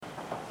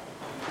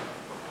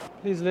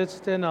Please let's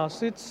turn our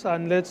seats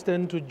and let's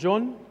turn to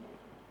John.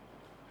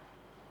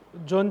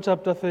 John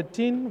chapter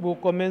 13, we'll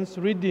commence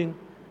reading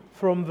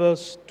from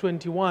verse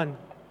 21.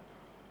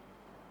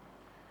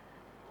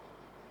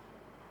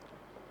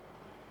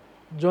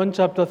 John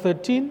chapter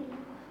 13,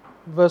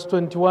 verse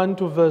 21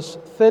 to verse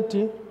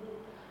 30.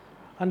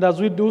 And as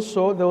we do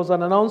so, there was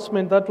an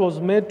announcement that was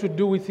made to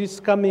do with this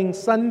coming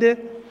Sunday,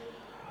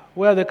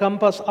 where the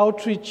campus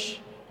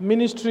outreach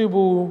ministry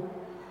will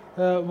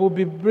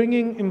be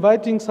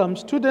inviting some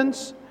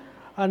students,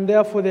 and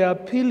therefore they are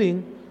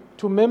appealing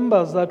to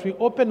members that we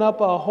open up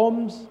our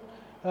homes,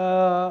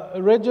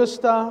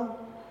 register.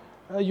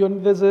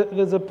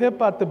 There's a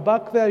paper at the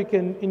back there, you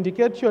can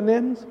indicate your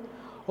names,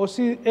 or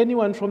see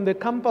anyone from the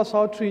campus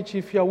outreach.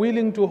 If you're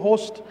willing to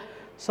host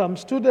some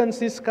students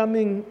this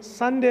coming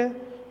Sunday,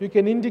 you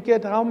can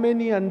indicate how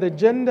many and the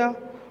gender,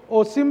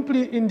 or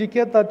simply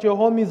indicate that your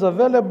home is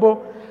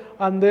available,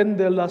 and then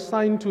they'll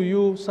assign to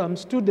you some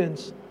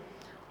students.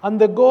 And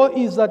the goal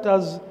is that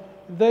as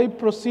they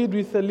proceed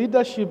with the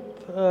leadership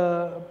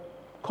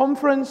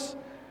conference,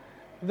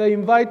 they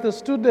invite the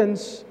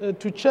students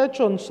to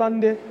church on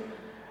Sunday,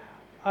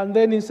 and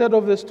then instead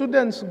of the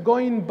students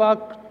going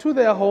back to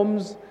their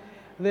homes,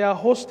 they are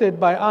hosted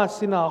by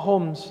us in our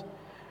homes,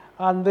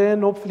 and then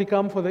hopefully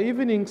come for the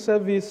evening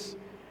service.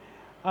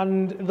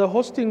 And the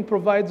hosting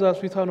provides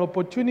us with an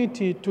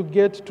opportunity to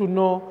get to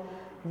know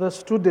the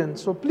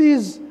students. So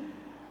please,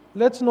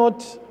 let's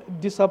not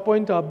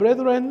disappoint our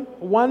brethren.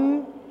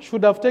 One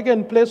should have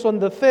taken place on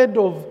the 3rd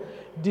of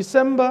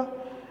December,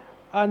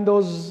 and there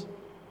was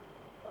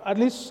at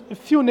least a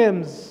few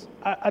names.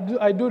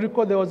 I do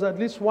recall there was at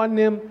least one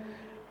name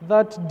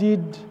that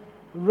did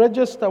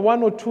register,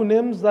 one or two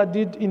names that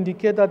did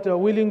indicate that they are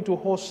willing to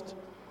host.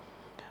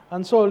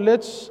 And so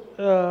let's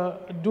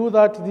do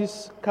that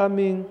this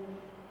coming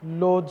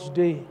Lord's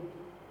Day.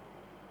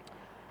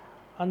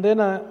 And then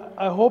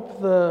I hope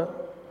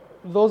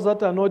those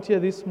that are not here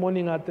this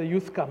morning at the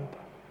youth camp,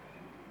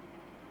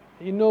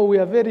 we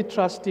are very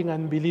trusting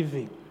and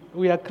believing.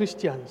 We are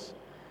Christians.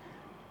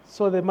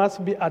 So they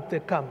must be at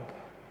the camp.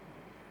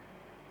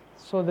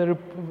 So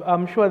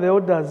I'm sure the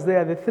elders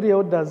there, the 3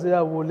 elders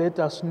there, will let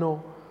us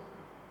know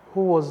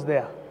who was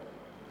there.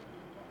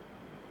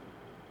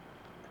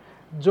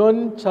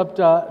 John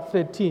chapter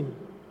 13.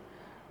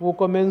 We'll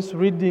commence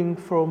reading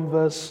from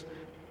verse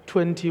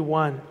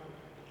 21.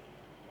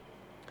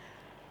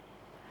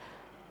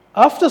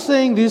 After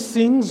saying these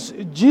things,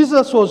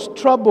 Jesus was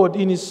troubled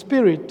in his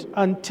spirit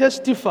and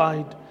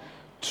testified,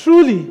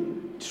 "Truly,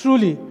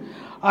 truly,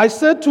 I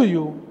said to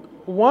you,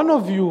 one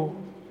of you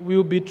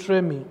will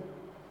betray me."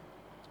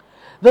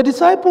 The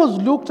disciples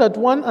looked at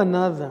one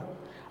another,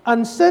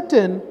 and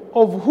Satan,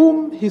 of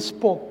whom he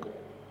spoke.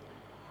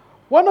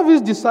 One of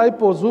his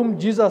disciples, whom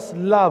Jesus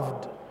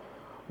loved,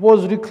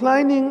 was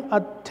reclining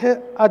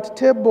at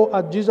table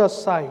at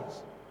Jesus' side.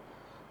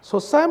 So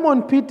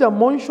Simon Peter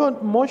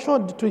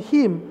motioned to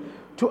him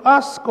to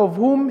ask of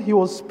whom he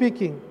was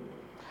speaking.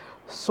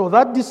 So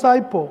that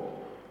disciple,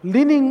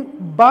 leaning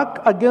back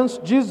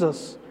against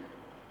Jesus,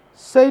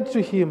 said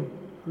to him,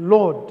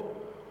 "Lord,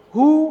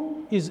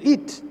 who is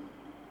it?"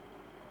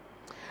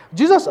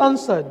 Jesus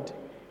answered,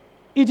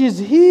 "It is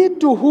he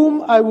to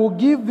whom I will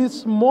give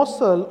this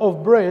morsel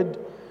of bread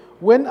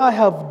when I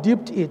have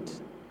dipped it."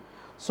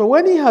 So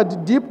when he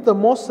had dipped the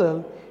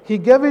morsel, he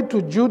gave it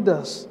to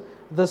Judas,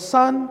 the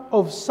son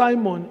of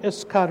Simon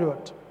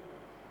Iscariot.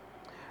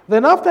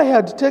 Then after he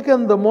had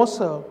taken the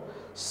morsel,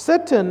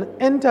 Satan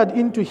entered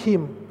into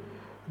him.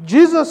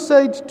 Jesus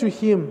said to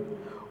him,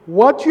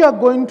 "What you are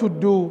going to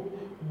do,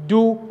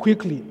 do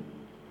quickly."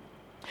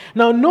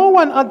 Now no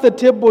one at the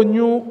table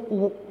knew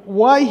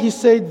why he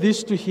said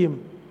this to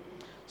him.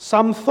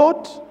 Some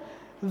thought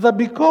that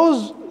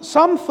because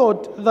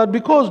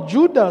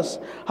Judas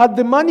had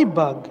the money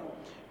bag,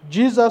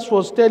 Jesus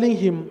was telling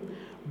him,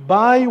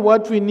 "Buy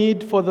what we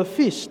need for the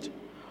feast,"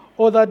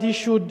 or that he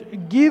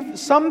should give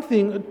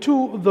something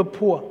to the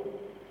poor.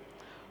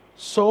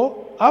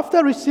 So,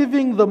 after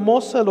receiving the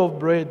morsel of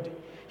bread,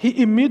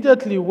 he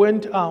immediately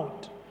went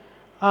out,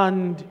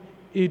 and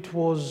it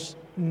was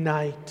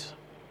night.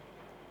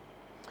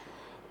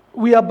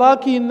 We are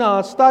back in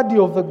our study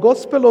of the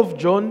Gospel of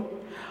John,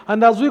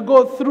 and as we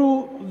go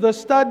through the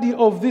study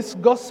of this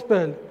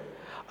Gospel,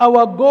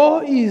 our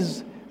goal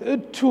is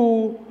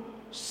to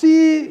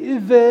see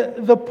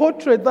the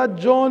portrait that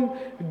John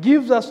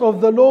gives us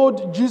of the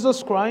Lord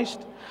Jesus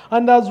Christ.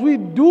 And as we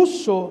do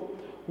so,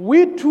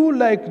 we too,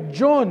 like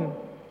John,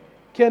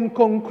 can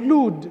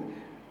conclude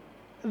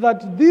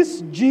that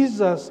this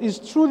Jesus is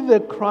truly the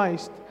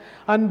Christ.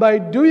 And by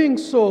doing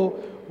so,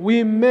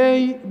 we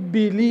may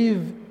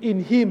believe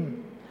in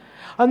him.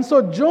 And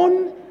so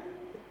John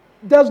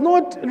does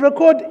not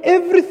record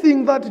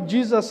everything that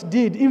Jesus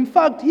did. In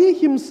fact, he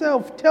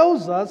himself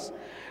tells us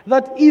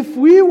that if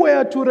we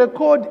were to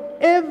record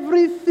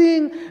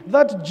everything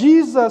that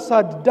Jesus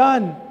had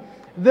done,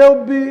 there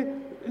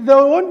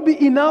won't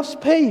be enough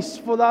space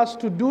for us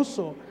to do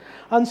so.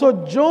 And so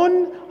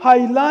John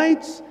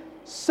highlights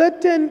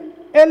certain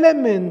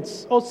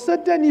elements or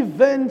certain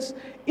events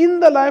in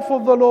the life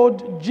of the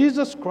Lord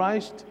Jesus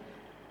Christ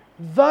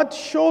that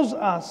shows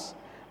us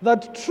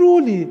that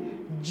truly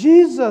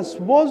Jesus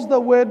was the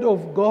Word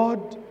of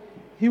God.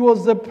 He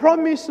was the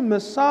promised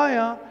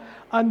Messiah,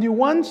 and he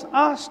wants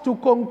us to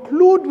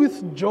conclude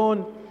with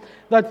John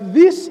that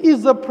this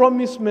is the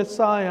promised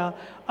Messiah,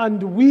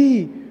 and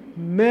we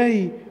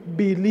may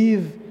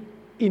believe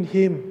in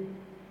him.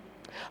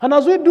 And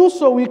as we do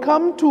so, we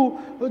come to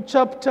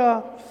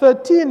chapter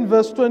 13,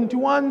 verse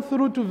 21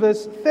 through to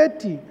verse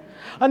 30.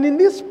 And in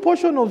this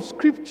portion of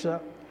Scripture,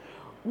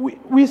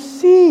 we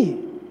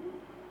see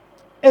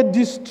a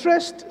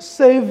distressed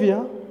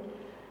Savior,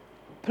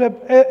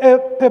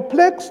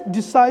 perplexed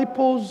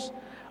disciples,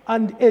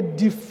 and a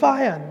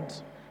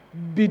defiant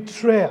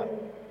betrayer.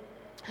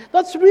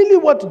 That's really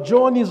what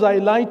John is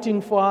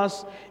highlighting for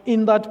us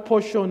in that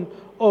portion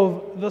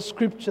of the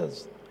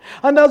Scriptures.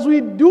 And as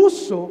we do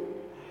so,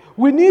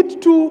 we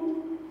need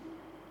to,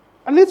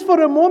 at least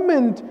for a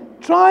moment,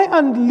 try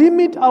and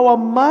limit our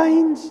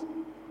minds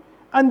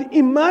and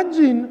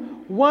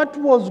imagine what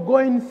was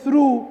going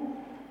through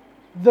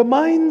the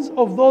minds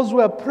of those who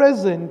were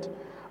present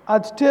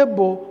at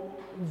table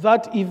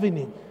that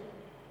evening.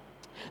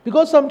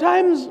 Because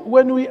sometimes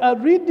when we are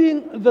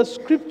reading the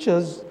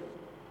Scriptures,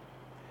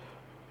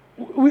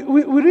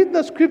 we read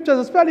the Scriptures,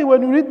 especially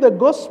when we read the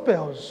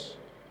Gospels.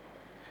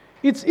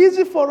 It's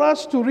easy for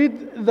us to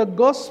read the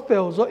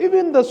Gospels, or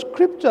even the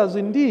Scriptures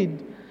indeed,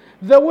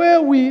 the way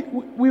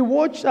we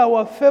watch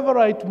our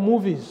favorite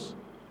movies.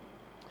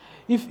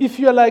 If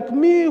you're like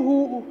me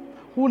who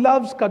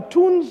loves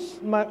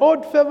cartoons, my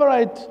old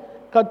favorite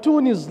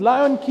cartoon is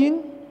Lion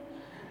King,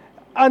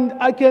 and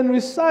I can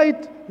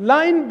recite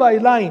line by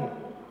line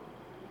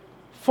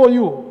for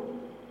you.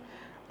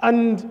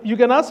 And you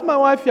can ask my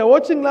wife, you're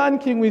watching Lion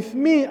King with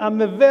me,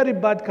 I'm a very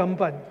bad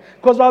company.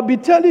 Because I'll be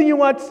telling you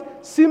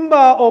what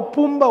Simba or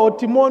Pumbaa or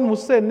Timon will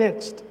say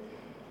next.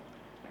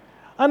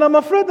 And I'm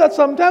afraid that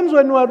sometimes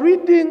when we're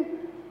reading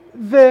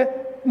the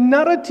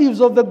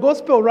narratives of the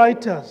gospel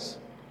writers,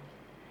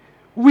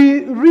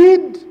 we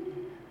read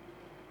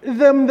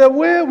them the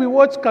way we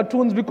watch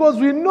cartoons because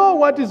we know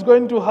what is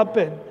going to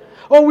happen.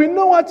 Or we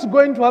know what's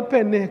going to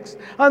happen next.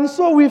 And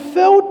so we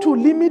fail to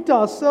limit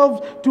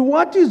ourselves to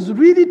what is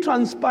really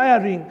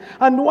transpiring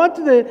and what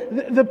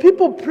the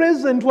people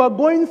present were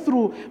going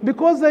through,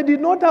 because they did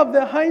not have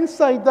the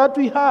hindsight that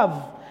we have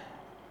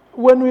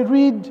when we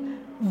read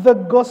the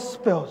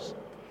Gospels.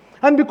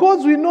 And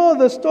because we know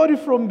the story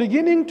from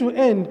beginning to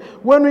end,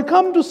 when we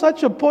come to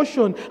such a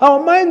portion,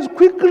 our minds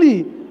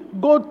quickly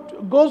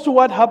goes to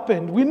what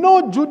happened. We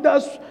know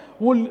Judas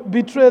will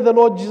betray the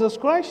Lord Jesus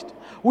Christ.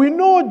 We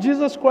know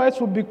Jesus Christ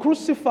will be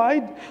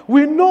crucified.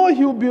 We know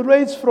he will be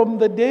raised from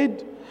the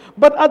dead.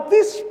 But at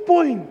this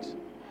point,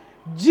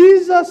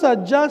 Jesus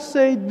had just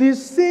said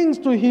these things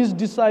to his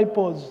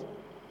disciples.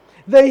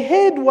 They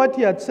heard what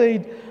he had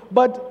said,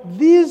 but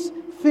these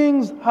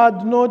things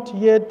had not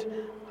yet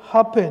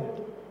happened.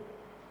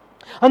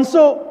 And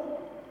so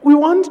we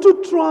want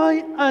to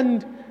try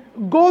and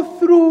go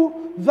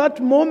through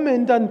that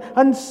moment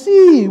and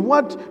see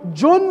what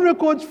John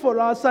records for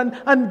us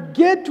and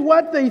get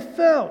what they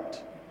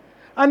felt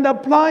and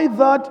apply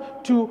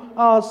that to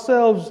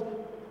ourselves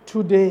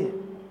today.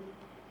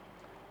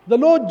 The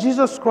Lord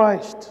Jesus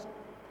Christ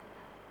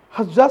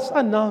has just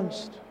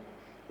announced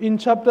in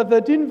chapter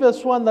 13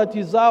 verse 1 that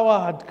his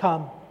hour had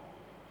come.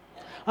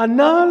 And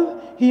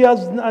now he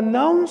has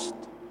announced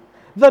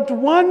that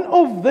one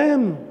of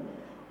them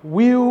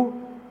will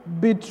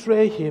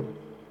betray him.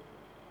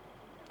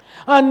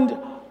 And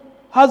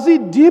as he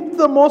dipped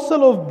the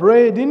morsel of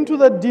bread into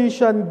the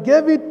dish and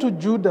gave it to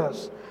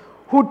Judas,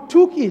 who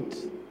took it,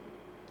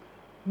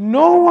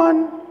 no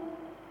one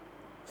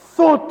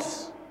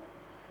thought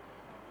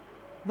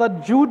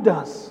that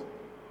Judas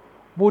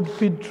would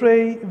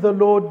betray the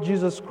Lord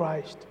Jesus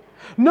Christ.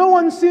 No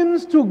one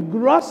seems to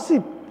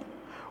grasp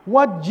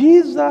what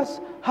Jesus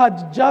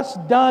had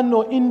just done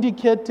or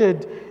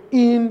indicated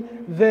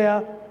in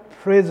their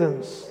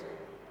presence.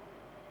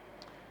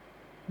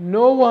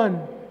 No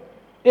one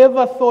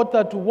ever thought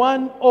that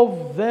one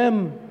of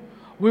them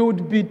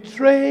would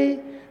betray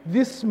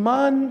this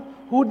man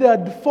who they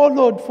had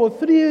followed for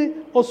 3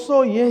 or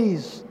so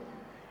years,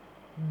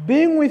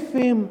 being with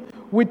him,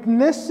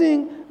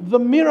 witnessing the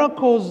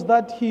miracles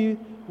that he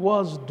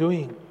was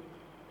doing.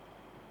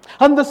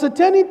 And the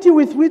certainty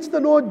with which the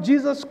Lord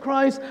Jesus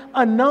Christ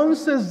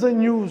announces the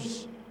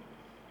news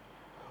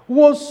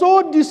was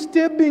so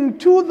disturbing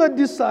to the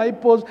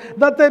disciples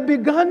that they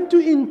began to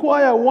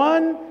inquire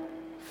one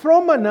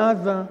from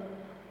another,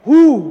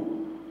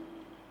 who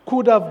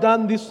could have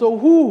done this? So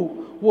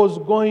who was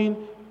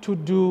going to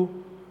do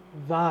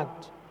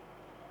that?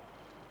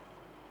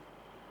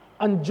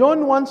 And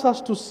John wants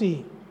us to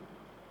see,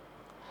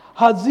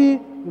 as he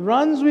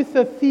runs with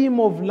the theme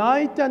of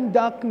light and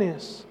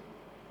darkness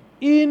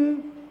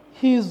in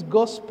his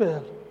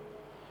gospel,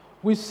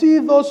 we see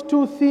those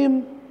two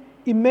themes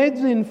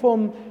emerging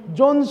from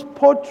John's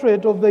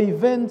portrait of the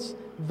events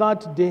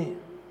that day.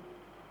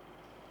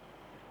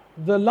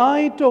 The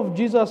light of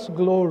Jesus'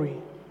 glory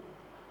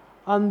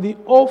and the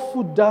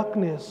awful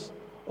darkness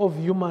of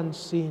human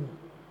sin.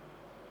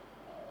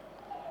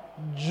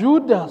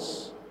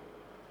 Judas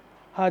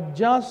had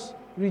just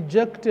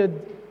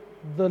rejected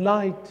the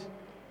light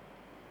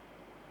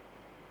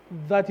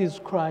that is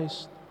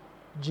Christ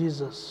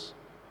Jesus.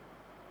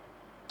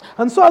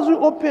 And so as we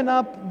open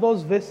up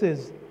those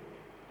verses,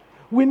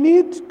 we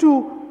need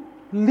to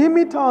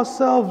limit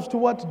ourselves to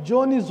what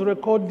John is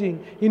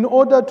recording in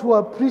order to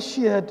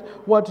appreciate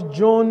what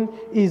John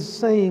is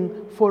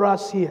saying for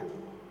us here.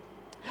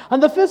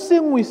 And the first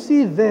thing we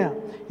see there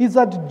is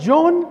that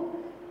John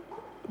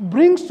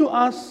brings to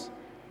us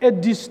a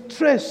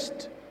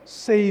distressed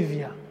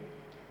Savior.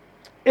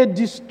 A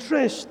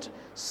distressed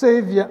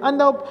Savior. And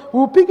now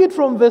we'll pick it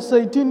from verse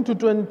 18 to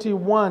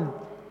 21.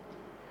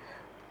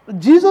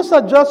 Jesus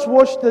had just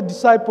washed the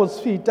disciples'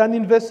 feet, and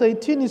in verse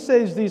 18 he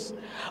says this,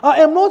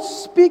 I am not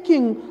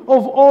speaking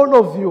of all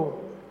of you.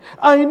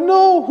 I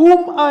know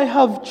whom I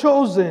have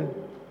chosen,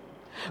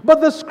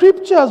 but the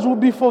scriptures will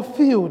be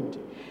fulfilled.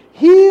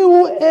 He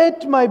who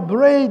ate my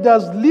bread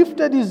has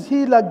lifted his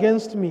heel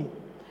against me.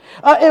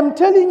 I am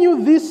telling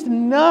you this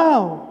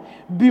now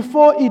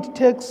before it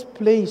takes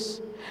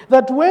place,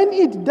 that when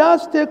it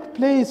does take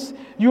place,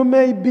 you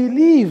may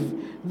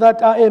believe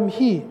that I am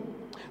he.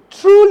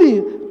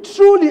 Truly,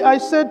 truly, I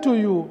said to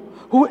you,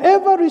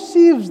 whoever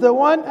receives the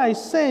one I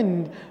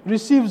send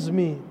receives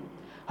me,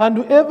 and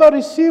whoever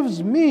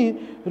receives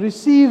me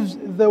receives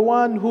the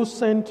one who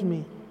sent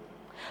me.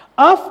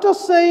 After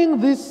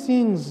saying these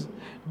things,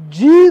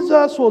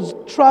 Jesus was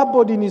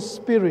troubled in his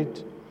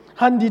spirit,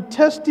 and he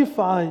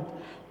testified,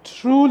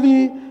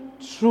 truly,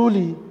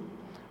 truly,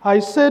 I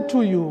said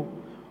to you,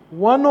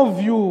 one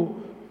of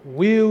you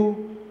will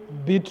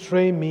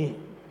betray me.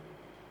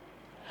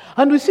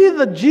 And we see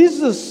that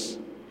Jesus,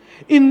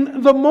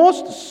 in the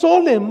most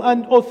solemn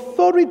and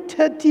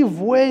authoritative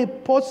way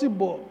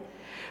possible,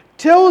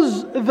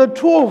 tells the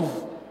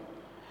 12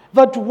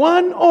 that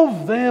one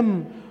of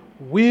them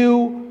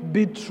will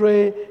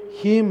betray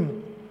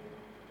him.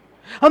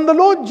 And the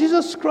Lord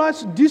Jesus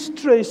Christ's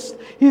distress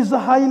is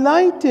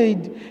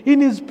highlighted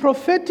in his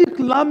prophetic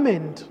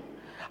lament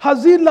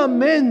as he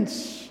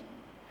laments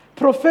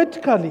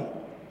prophetically.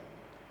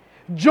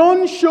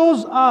 John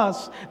shows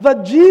us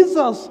that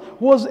Jesus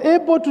was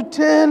able to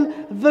tell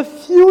the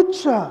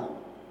future.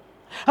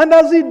 And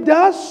as he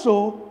does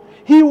so,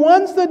 he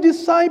wants the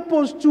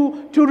disciples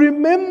to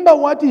remember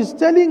what he's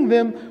telling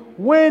them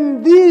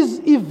when these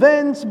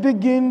events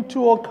begin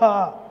to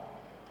occur.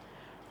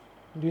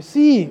 You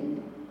see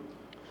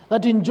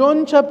that in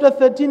John chapter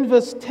 13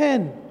 verse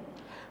 10,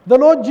 the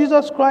Lord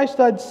Jesus Christ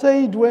had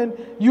said, when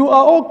you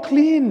are all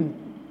clean.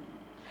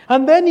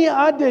 And then he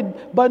added,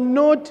 but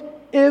not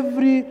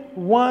every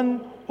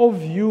one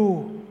of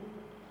you.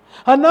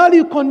 And now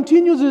he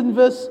continues in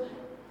verse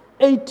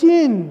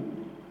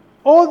 18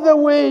 all the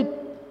way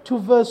to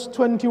verse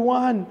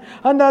 21.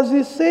 And as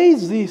he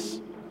says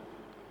this,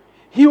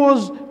 he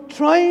was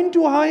trying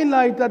to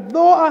highlight that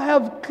though I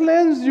have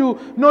cleansed you,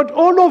 not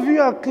all of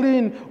you are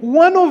clean.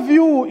 One of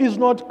you is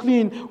not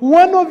clean.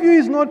 One of you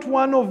is not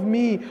one of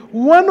me.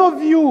 One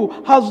of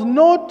you has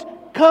not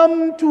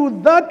come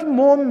to that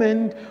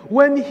moment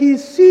when he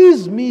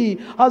sees me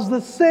as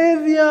the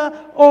Savior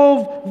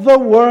of the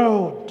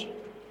world.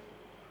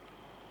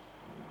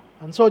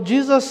 And so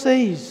Jesus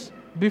says,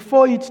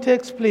 before it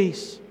takes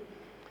place,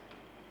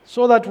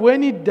 so that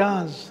when it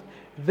does,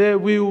 they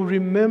will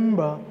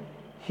remember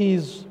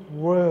his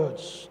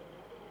words.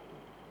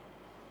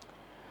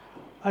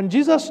 And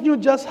Jesus knew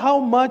just how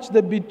much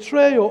the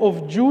betrayal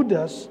of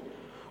Judas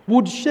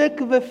would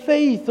shake the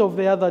faith of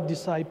the other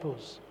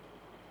disciples.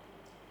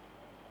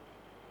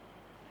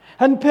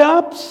 And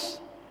perhaps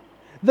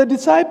the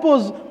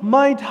disciples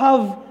might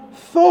have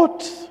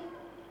thought,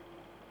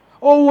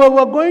 or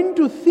were going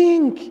to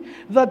think,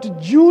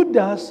 that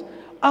Judas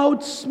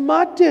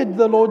outsmarted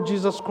the Lord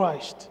Jesus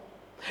Christ.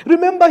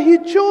 Remember, he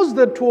chose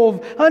the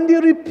 12, and he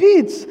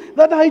repeats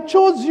that I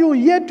chose you,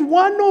 yet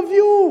one of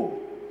you.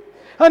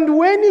 And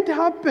when it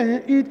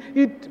happened,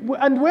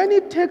 when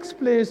it takes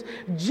place,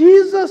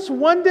 Jesus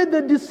wanted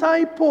the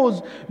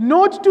disciples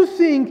not to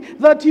think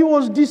that he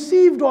was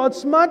deceived or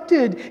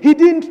outsmarted. He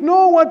didn't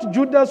know what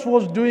Judas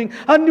was doing,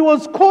 and he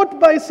was caught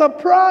by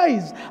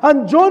surprise.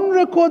 And John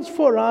records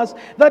for us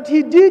that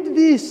he did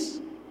this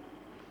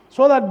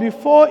so that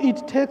before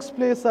it takes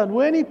place and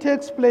when it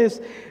takes place,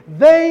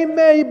 they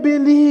may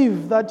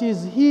believe that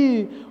is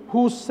he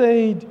who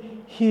said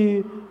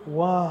he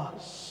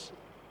was.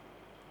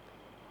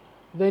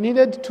 They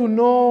needed to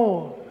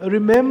know,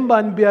 remember,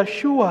 and be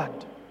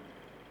assured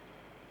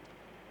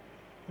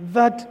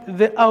that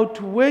the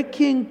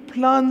outworking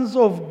plans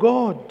of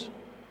God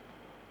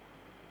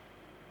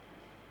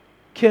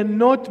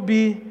cannot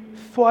be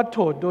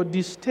thwarted or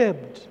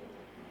disturbed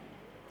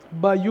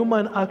by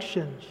human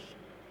actions.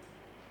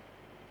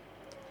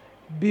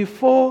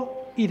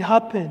 Before it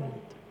happened,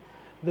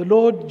 the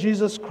Lord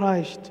Jesus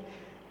Christ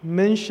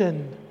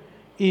mentioned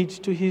it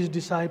to his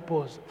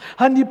disciples.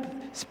 And he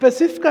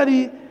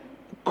specifically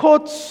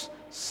quotes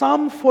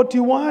Psalm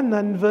 41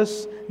 and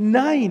verse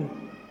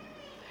 9.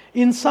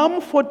 In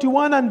Psalm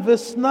 41 and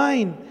verse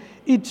 9,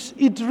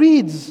 it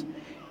reads,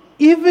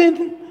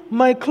 "Even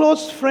my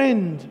close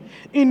friend,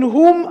 in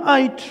whom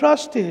I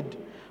trusted,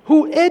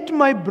 who ate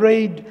my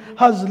bread,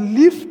 has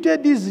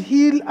lifted his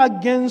heel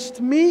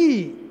against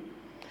me."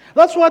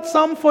 That's what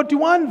Psalm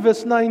 41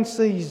 verse 9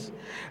 says.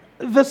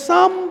 The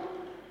psalm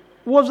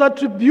was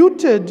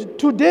attributed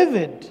to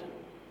David,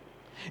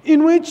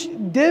 in which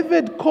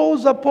David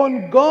calls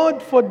upon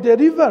God for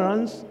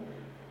deliverance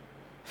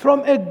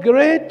from a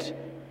great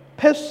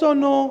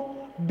personal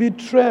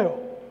betrayal.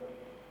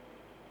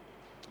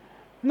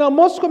 Now,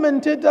 most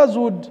commentators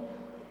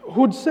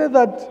would say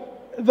that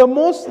the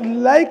most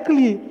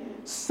likely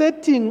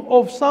setting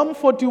of Psalm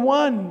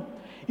 41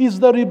 is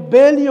the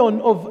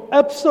rebellion of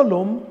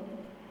Absalom,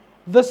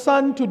 the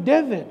son to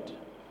David.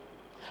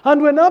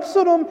 And when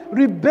Absalom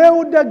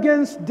rebelled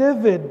against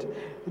David,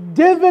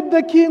 David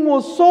the king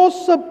was so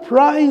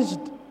surprised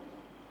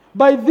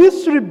by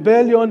this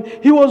rebellion,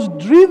 he was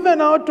driven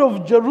out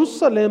of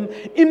Jerusalem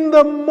in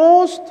the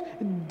most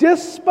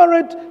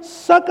desperate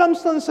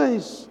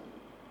circumstances.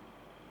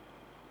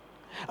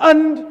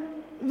 And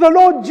the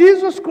Lord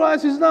Jesus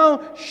Christ is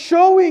now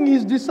showing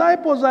his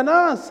disciples and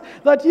us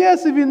that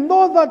yes, even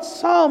though that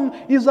psalm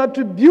is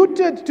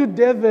attributed to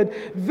David,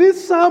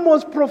 this psalm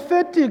was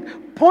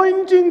prophetic,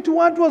 pointing to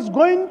what was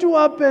going to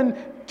happen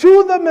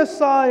to the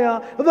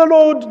Messiah, the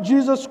Lord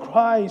Jesus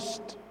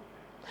Christ.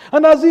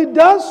 And as he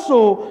does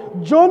so,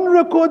 John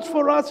records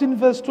for us in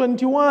verse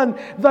 21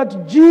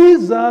 that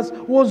Jesus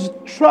was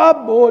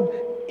troubled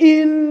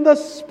in the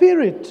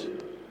Spirit.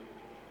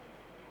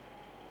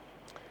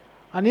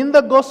 And in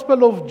the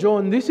Gospel of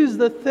John, this is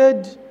the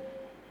third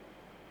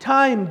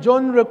time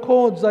John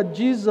records that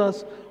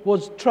Jesus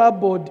was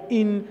troubled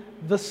in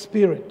the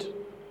Spirit.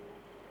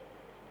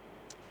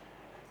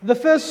 The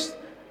first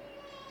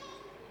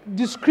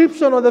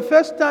description, or the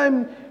first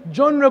time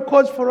John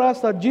records for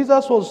us that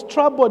Jesus was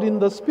troubled in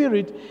the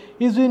Spirit,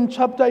 is in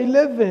chapter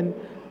 11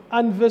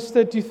 and verse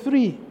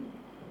 33.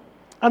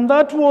 And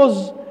that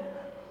was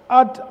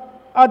at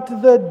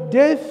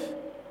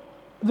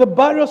the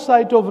burial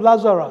site of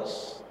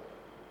Lazarus.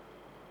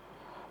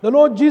 The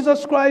Lord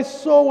Jesus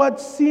Christ saw what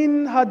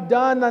sin had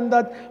done, and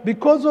that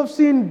because of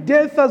sin,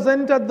 death has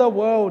entered the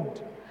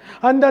world.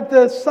 And at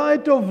the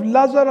site of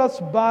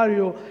Lazarus'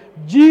 burial,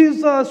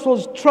 Jesus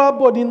was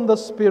troubled in the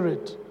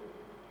Spirit.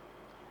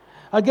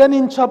 Again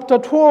in chapter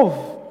 12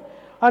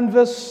 and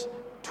verse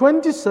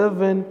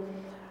 27,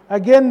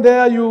 again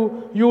there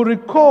you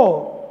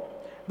recall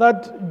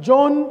that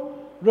John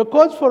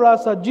records for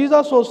us that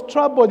Jesus was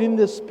troubled in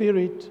the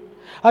Spirit.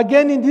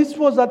 Again, this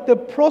was at the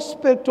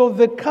prospect of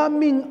the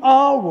coming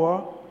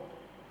hour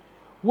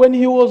when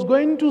he was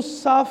going to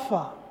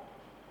suffer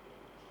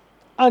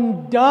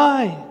and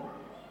die.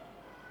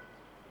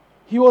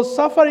 He was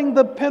suffering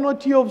the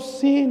penalty of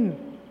sin,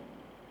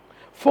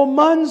 for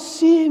man's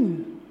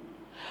sin.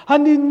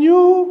 And he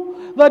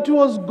knew that he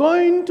was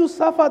going to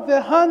suffer at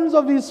the hands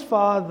of his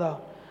Father.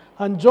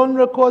 And John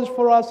records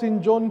for us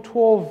in John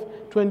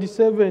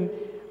 12:27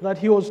 that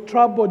he was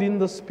troubled in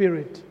the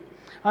Spirit.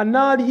 And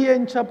now here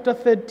in chapter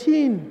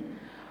 13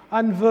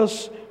 and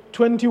verse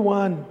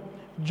 21,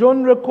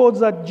 John records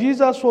that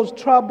Jesus was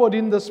troubled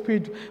in the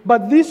Spirit.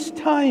 But this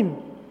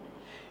time,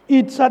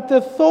 it's at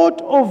the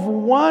thought of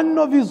one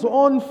of his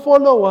own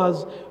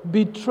followers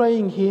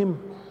betraying him.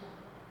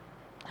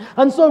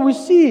 And so we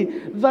see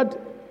that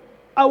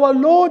our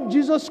Lord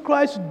Jesus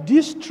Christ's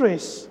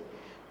distress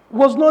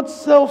was not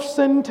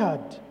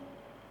self-centered.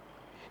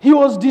 He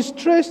was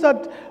distressed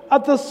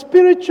at the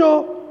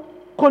spiritual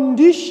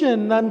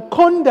condition and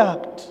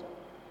conduct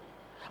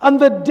and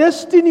the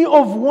destiny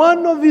of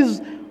one of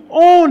his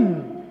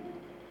own,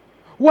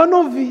 one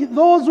of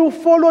those who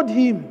followed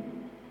him.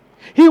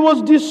 He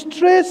was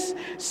distressed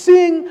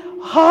seeing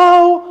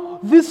how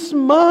this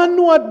man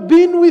who had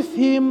been with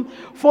him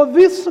for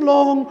this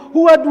long,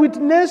 who had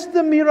witnessed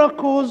the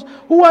miracles,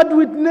 who had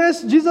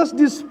witnessed Jesus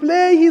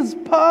display his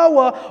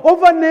power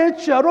over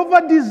nature,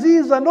 over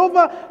disease, and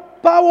over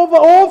power over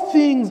all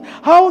things,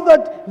 how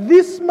that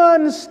this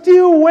man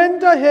still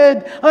went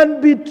ahead and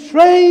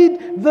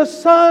betrayed the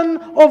Son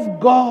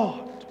of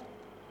God.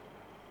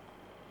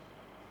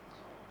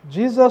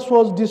 Jesus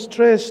was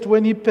distressed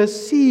when he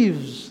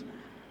perceives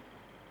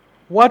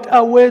what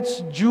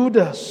awaits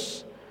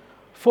Judas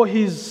for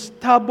his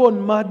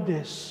stubborn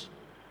madness,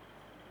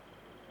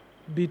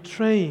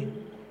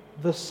 betraying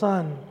the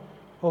Son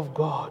of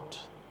God.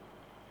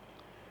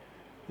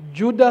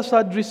 Judas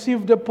had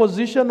received a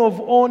position of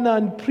honor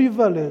and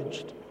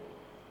privilege,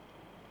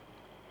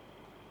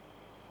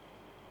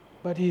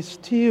 but he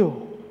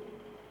still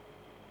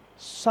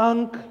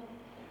sunk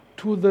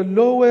to the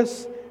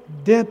lowest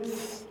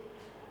depths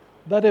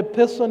that a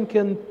person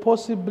can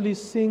possibly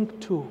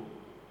sink to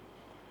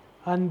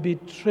and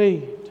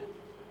betrayed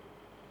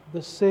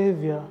the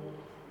Savior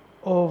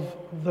of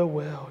the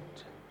world.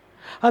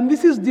 And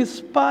this is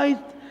despite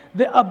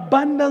the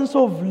abundance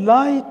of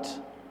light,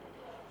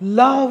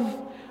 love,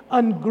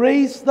 and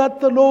grace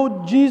that the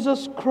Lord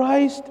Jesus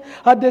Christ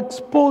had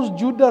exposed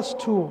Judas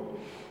to.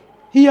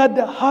 He had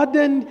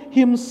hardened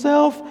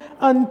himself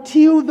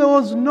until there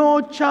was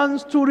no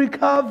chance to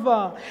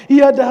recover. He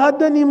had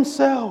hardened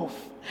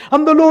himself.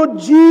 And the Lord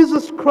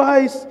Jesus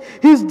Christ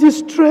is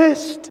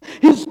distressed.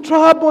 He's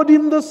troubled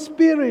in the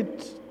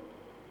spirit.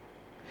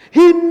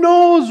 He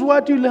knows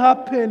what will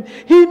happen.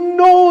 He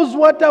knows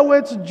what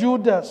awaits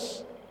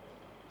Judas.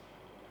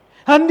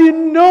 And he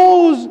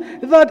knows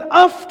that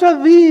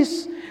after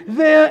this,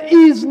 there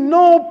is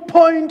no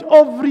point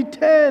of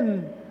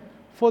return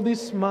for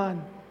this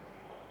man.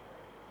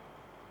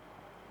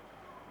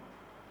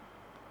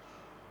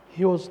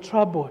 He was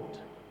troubled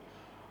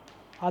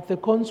at the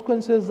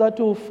consequences that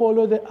will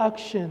follow the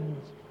actions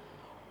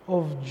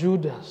of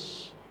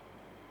Judas.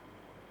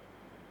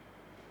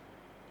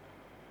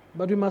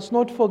 But we must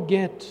not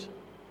forget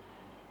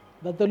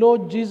that the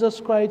Lord Jesus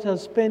Christ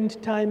has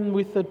spent time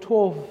with the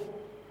 12.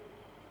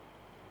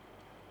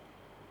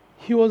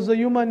 He was a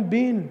human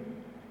being.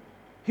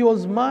 He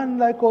was man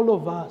like all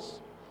of us.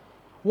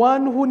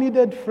 One who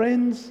needed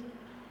friends.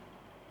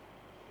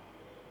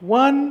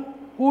 One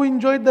who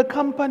enjoyed the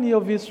company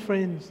of his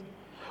friends.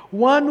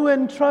 One who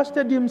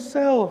entrusted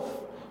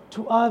himself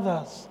to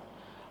others.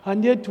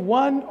 And yet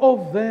one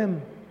of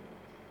them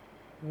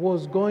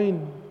was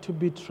going to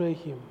betray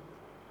him.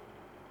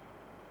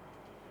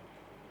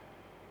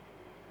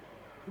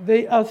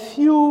 There are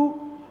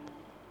few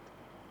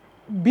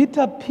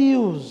bitter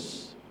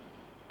pills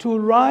to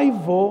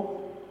rival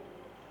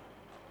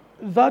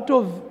that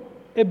of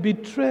a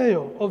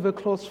betrayal of a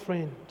close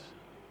friend.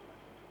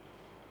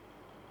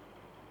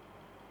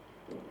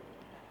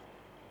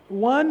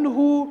 One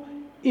who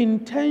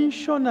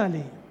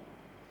intentionally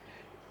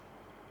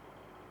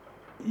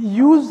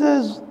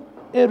uses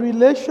a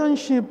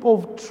relationship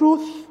of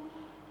truth,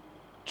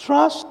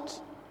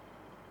 trust,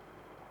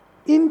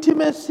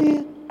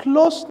 intimacy,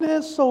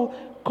 closeness, or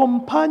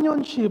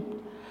companionship,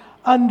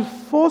 and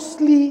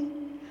falsely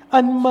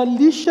and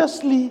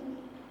maliciously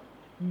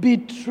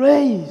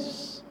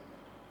betrays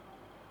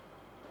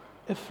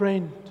a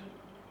friend.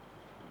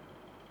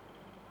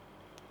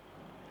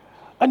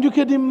 And you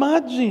can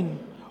imagine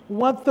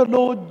what the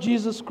Lord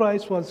Jesus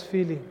Christ was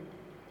feeling.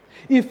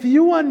 If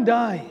you and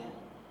I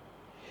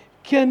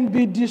can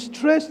be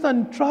distressed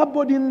and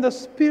troubled in the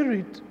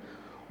spirit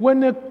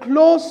when a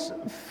close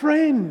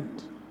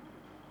friend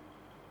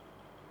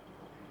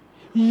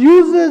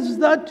uses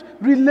that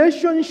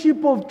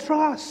relationship of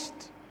trust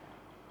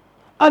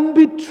and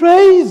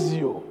betrays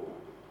you,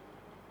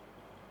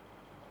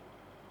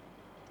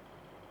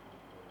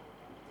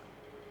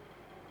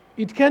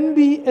 it can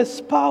be a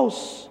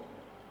spouse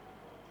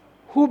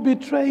who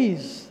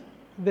betrays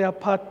their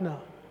partner.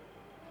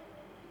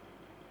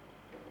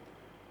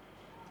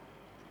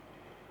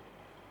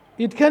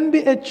 It can be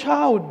a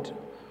child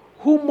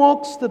who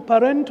mocks the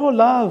parental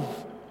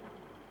love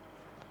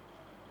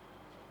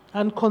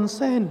and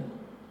concern.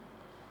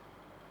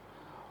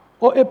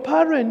 Or a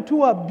parent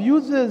who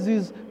abuses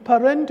his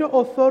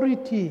parental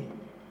authority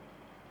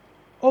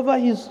over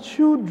his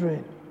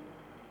children.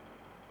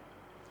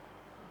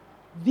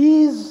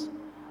 These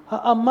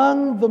are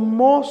among the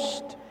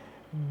most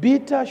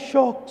bitter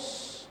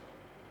shocks,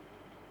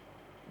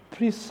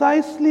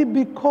 precisely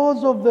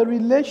because of the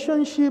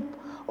relationship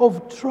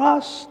of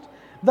trust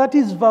that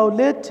is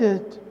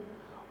violated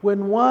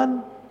when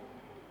one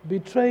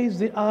betrays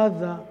the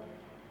other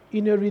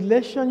in a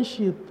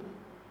relationship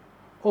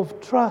of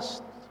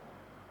trust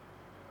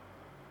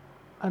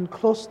and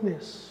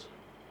closeness.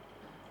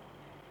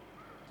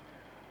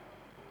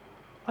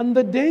 And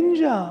the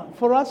danger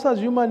for us as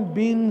human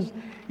beings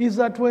is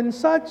that when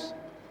such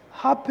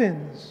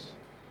happens,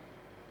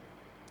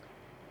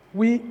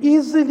 we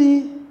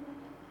easily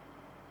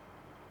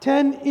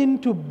turn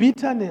into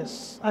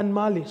bitterness and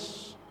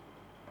malice.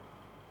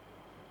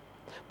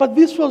 But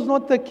this was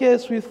not the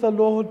case with the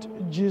Lord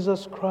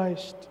Jesus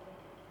Christ.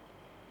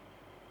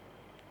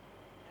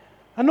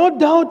 And no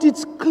doubt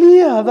it's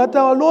clear that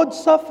our Lord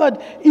suffered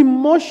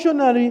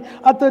emotionally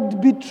at the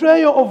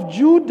betrayal of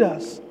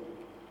Judas.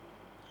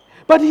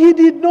 But he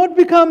did not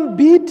become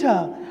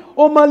bitter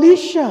or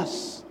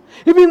malicious.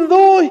 Even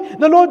though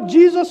the Lord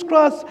Jesus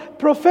Christ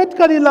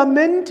prophetically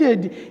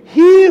lamented,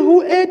 "He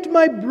who ate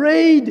my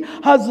bread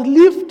has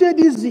lifted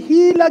his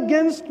heel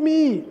against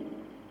me."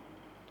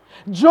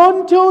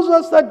 John tells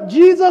us that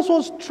Jesus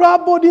was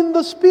troubled in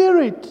the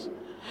spirit.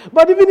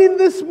 But even in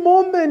this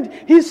moment,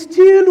 he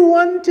still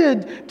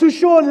wanted to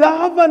show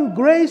love and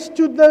grace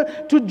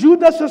to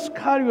Judas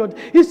Iscariot.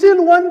 He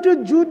still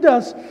wanted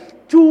Judas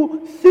to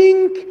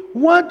think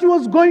what he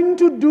was going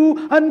to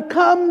do and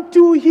come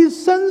to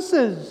his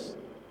senses.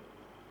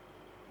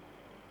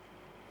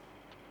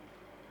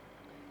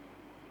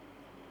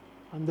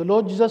 And the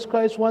Lord Jesus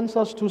Christ wants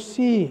us to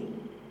see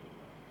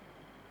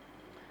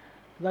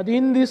that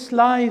in this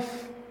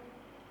life,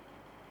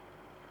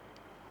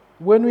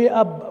 when we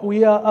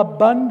are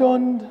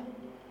abandoned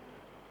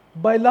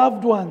by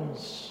loved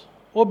ones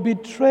or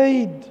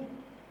betrayed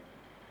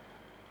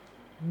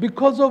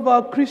because of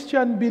our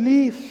Christian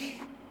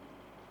belief,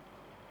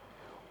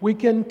 we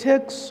can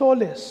take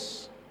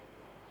solace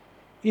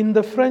in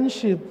the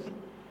friendship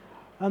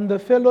and the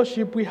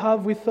fellowship we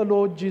have with the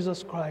Lord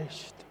Jesus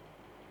Christ.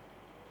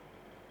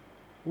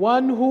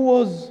 One who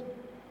was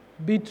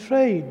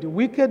betrayed,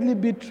 wickedly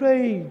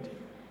betrayed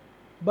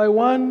by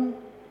one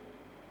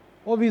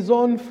of his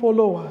own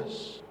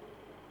followers.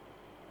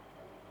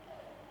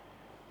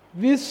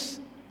 This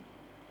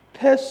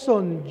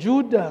person,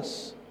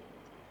 Judas,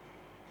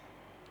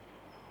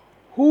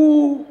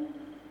 who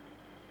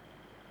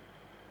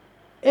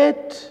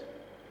ate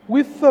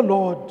with the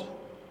Lord.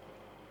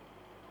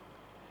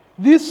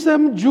 This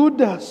same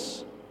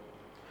Judas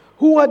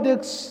who had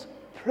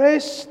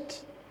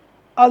expressed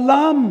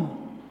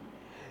alarm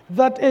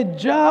that a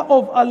jar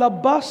of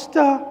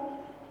alabaster,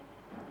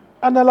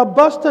 an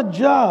alabaster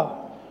jar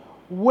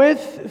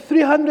worth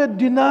 300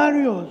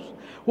 denarius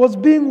was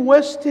being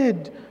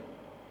wasted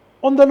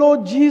on the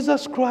Lord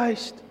Jesus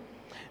Christ,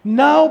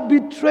 now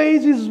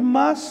betrays his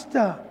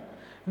master,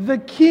 the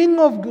King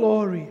of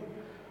glory,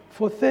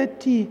 for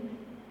 30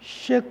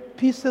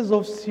 pieces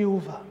of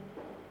silver.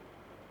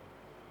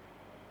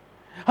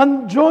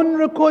 And John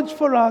records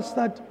for us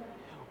that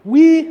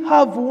we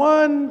have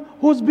one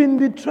who's been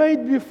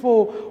betrayed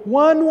before,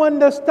 one who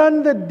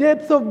understands the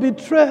depth of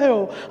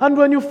betrayal. And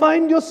when you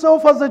find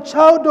yourself as a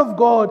child of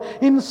God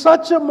in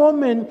such a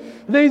moment,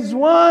 there is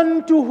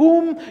one to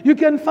whom you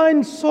can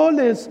find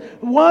solace,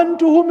 one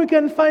to whom you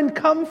can find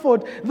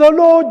comfort, the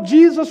Lord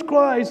Jesus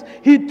Christ.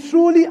 He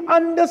truly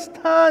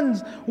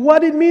understands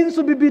what it means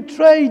to be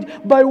betrayed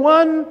by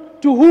one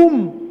to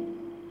whom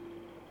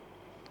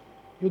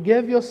you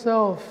gave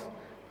yourself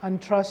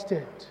and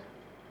trusted.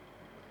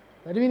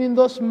 That even in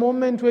those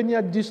moments when you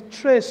are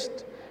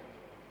distressed,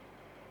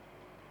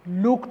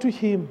 look to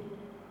Him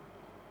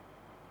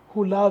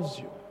who loves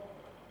you.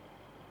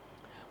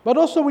 But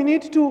also we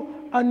need to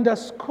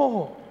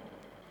underscore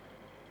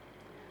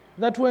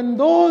that when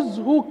those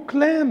who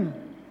claim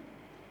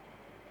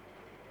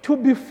to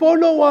be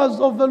followers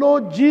of the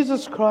Lord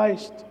Jesus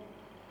Christ,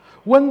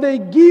 when they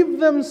give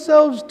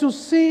themselves to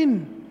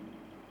sin,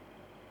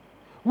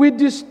 we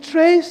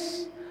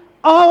distress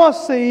our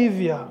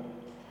Savior.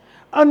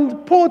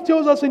 And Paul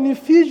tells us in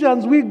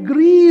Ephesians, we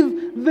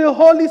grieve the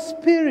Holy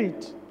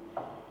Spirit,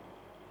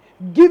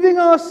 giving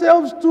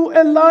ourselves to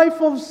a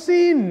life of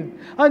sin,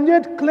 and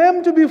yet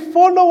claim to be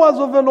followers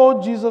of the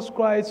Lord Jesus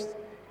Christ.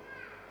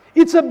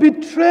 It's a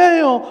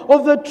betrayal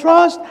of the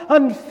trust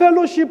and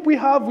fellowship we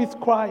have with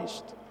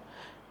Christ.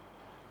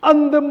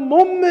 And that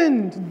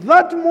moment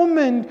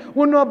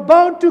when we're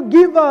about to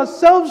give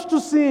ourselves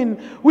to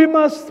sin, we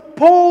must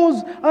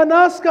pause and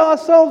ask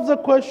ourselves the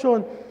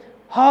question,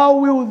 how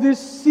will this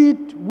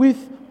sit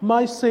with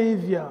my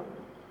Savior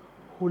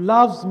who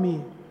loves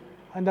me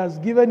and has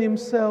given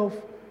Himself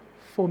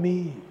for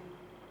me?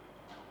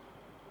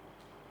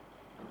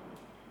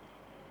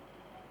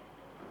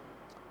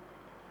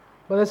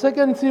 But the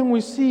second thing we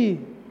see,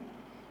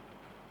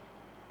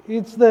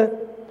 it's the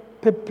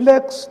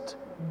perplexed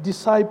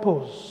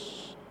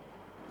disciples.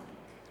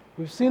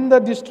 We've seen the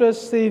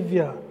distressed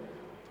Savior,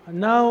 and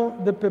now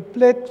the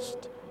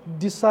perplexed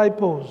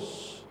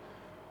disciples.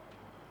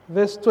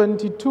 Verse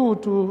 22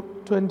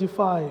 to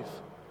 25.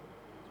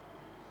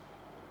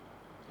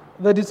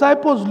 The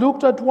disciples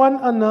looked at one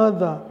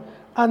another,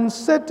 and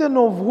certain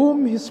of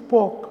whom He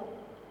spoke.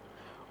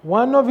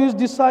 One of His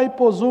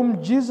disciples,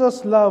 whom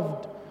Jesus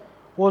loved,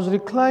 was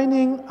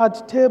reclining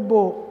at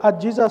table at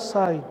Jesus'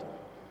 side.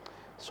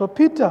 So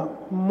Peter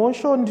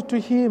motioned to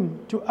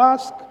him to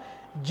ask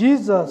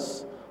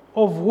Jesus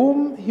of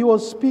whom he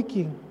was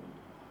speaking.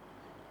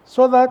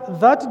 So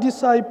that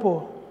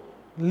disciple,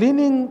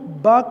 leaning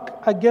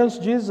back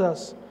against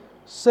Jesus,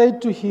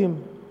 said to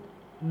Him,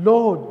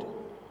 Lord,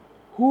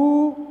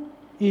 who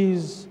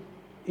is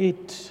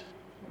it?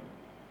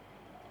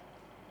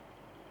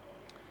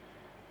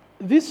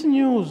 This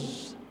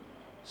news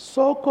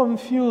so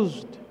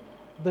confused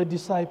the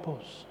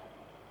disciples.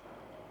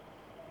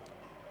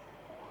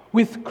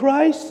 With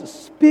Christ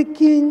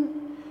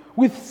speaking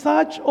with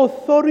such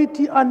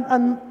authority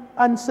and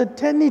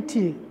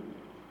uncertainty,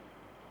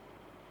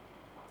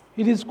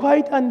 it is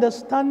quite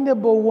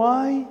understandable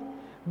why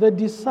the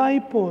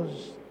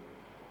disciples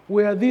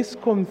were this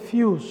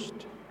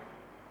confused.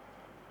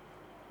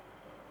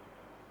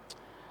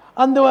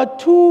 And there were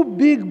two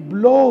big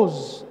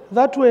blows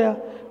that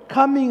were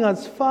coming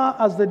as far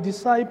as the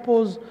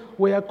disciples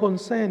were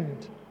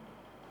concerned.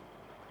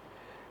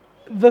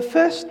 The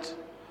first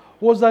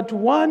was that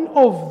one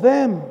of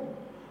them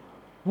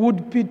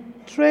would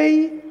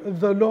betray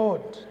the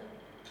Lord,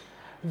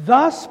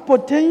 thus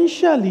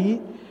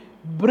potentially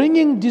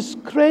bringing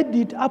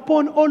discredit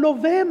upon all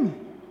of them.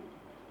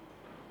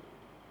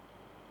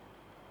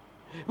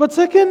 But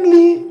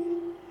secondly,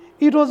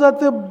 it was that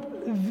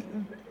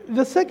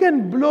the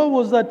second blow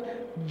was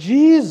that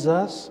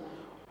Jesus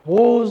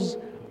was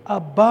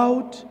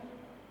about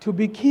to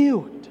be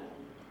killed.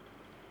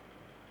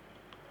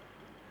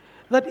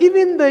 That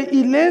even the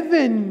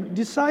 11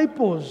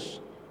 disciples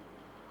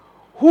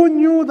who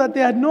knew that they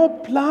had no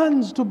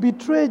plans to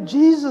betray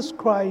Jesus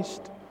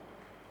Christ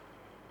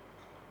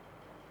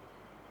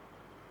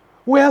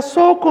were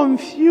so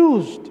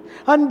confused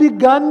and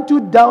began to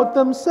doubt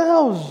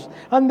themselves.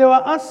 And they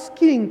were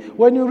asking,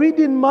 when you read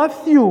in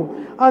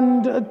Matthew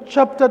and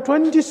chapter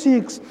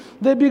 26,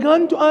 they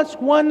began to ask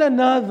one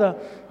another,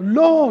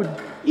 Lord,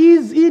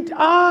 is it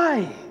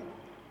I?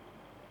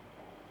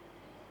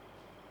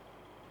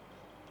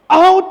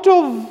 Out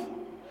of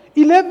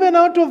 11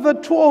 out of the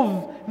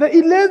 12, the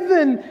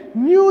 11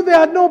 knew they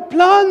had no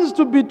plans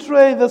to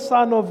betray the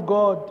Son of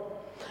God.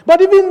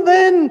 But even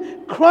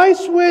then,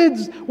 Christ's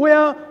words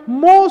were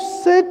more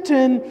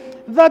certain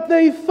that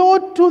they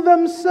thought to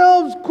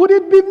themselves, could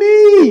it be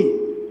me?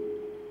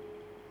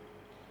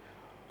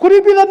 Could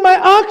it be that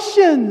my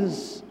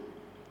actions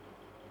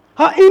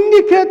are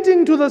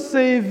indicating to the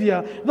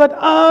Savior that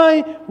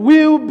I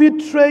will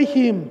betray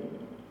him?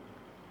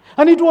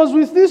 And it was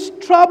with this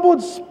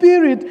troubled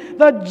spirit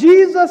that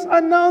Jesus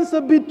announced the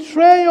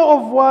betrayal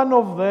of one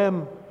of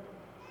them.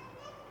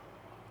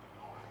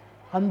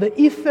 And the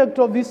effect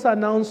of this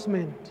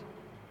announcement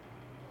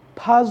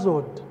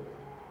puzzled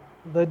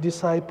the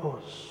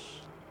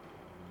disciples.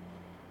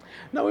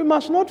 Now we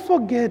must not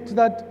forget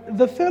that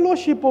the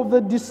fellowship of the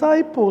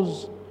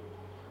disciples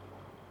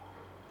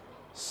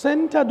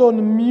centered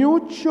on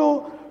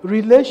mutual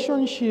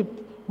relationship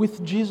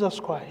with Jesus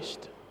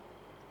Christ.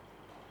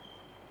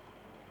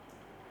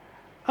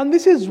 And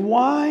this is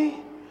why,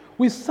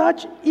 with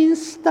such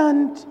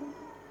instant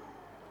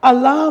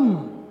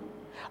alarm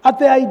at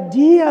the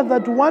idea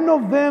that one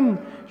of them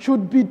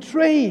should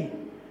betray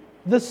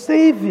the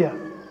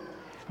Savior,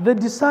 the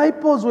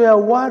disciples were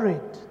worried,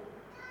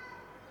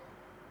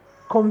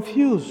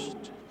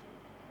 confused.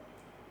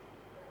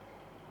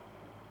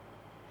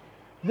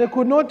 They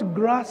could not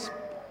grasp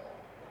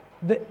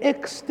the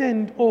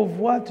extent of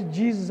what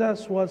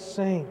Jesus was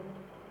saying.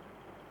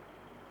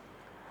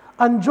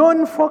 And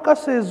John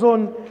focuses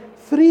on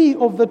 3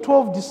 of the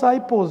 12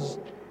 disciples.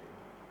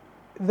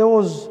 There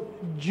was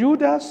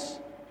Judas,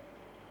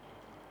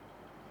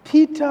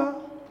 Peter,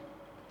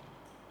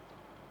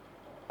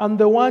 and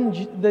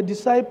the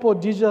disciple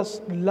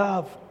Jesus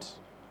loved.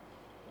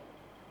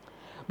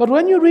 But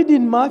when you read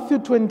in Matthew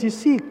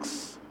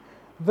 26,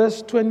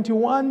 verse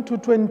 21 to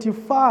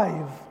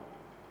 25,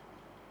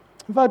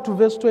 in fact to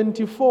verse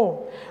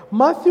 24,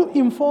 Matthew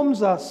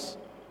informs us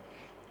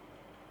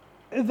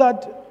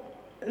that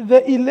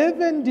the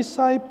 11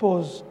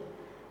 disciples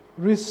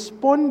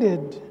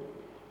responded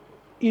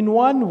in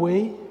one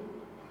way,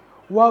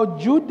 while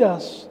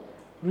Judas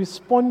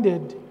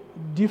responded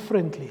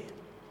differently.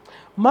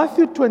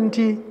 Matthew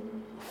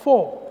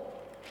 24.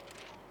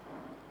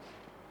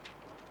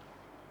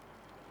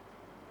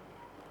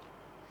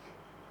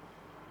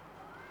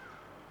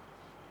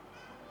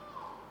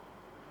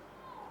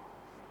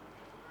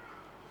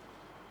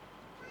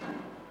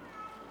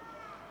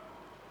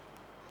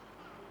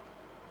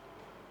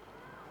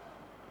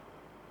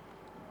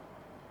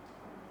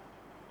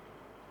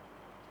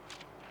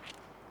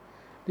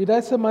 Did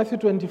I say Matthew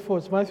 24?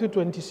 It's Matthew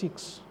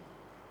 26.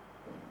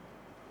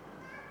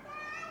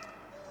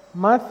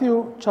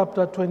 Matthew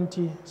chapter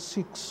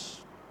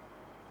 26.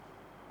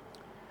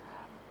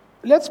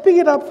 Let's pick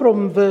it up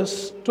from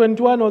verse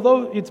 21,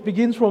 although it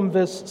begins from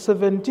verse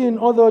 17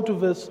 all the way to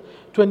verse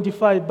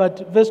 25,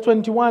 but verse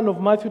 21 of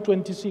Matthew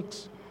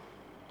 26.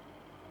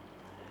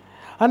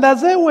 And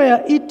as they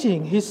were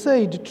eating, he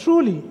said,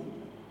 "Truly,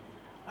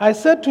 I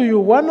said to you,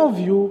 one of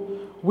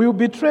you will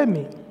betray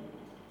me."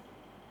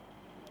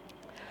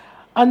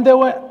 And they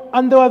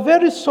were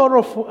very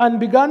sorrowful and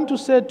began to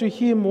say to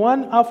him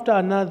one after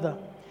another,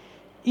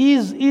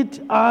 "Is it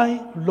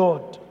I,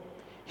 Lord?"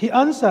 He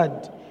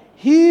answered,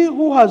 "He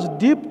who has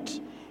dipped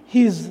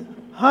his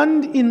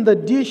hand in the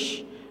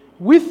dish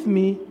with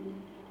me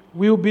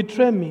will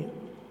betray me.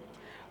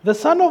 The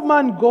Son of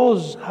Man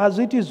goes as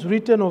it is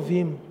written of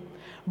him.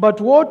 But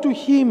woe to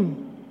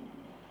him,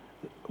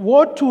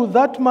 woe to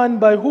that man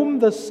by whom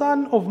the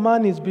Son of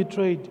Man is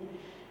betrayed.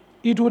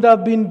 It would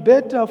have been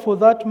better for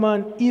that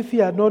man if he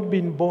had not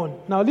been born."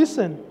 Now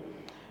listen,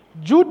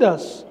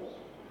 Judas,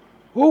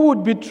 who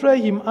would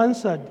betray him,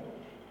 answered,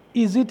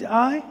 "Is it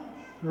I,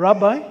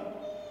 Rabbi?"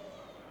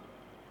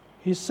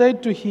 He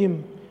said to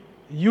him,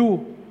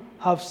 "You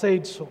have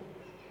said so."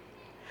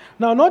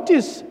 Now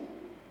notice,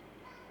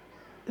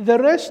 the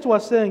rest were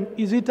saying,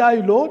 "Is it I,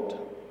 Lord?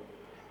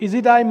 Is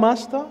it I,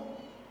 Master?"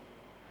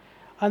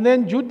 And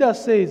then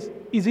Judas says,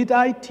 "Is it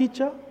I,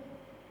 Teacher?"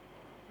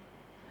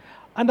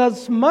 And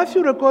as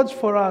Matthew records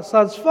for us,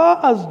 as far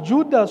as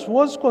Judas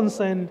was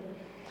concerned,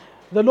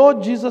 the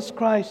Lord Jesus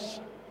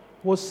Christ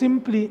was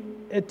simply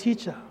a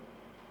teacher.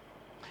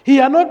 He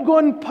had not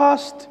gone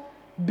past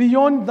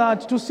beyond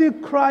that to see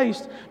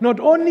Christ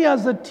not only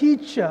as a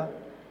teacher,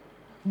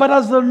 but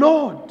as the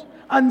Lord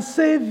and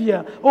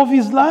Savior of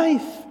his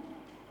life.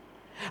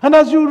 And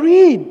as you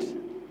read,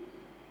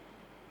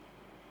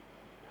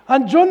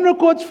 and John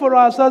records for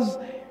us, as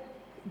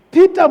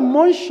Peter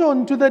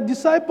motioned to the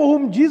disciple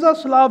whom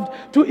Jesus loved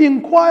to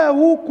inquire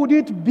who could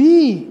it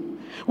be,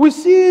 we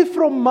see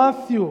from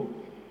Matthew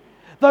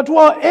that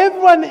while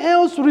everyone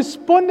else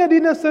responded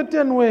in a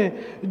certain way,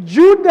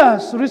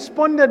 Judas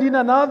responded in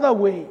another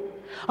way.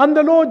 And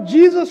the Lord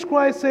Jesus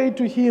Christ said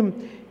to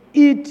him,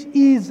 "It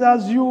is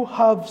as you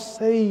have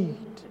said."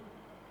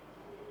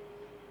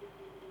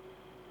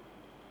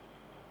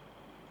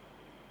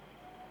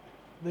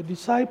 The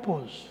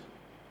disciples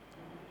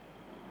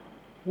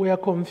were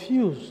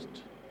confused.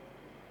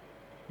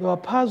 They were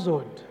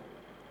puzzled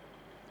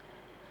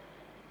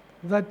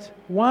that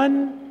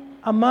one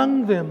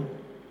among them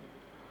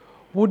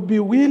would be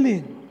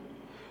willing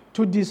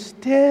to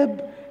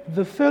disturb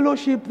the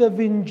fellowship they've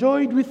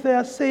enjoyed with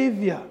their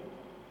Savior.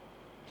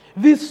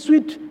 This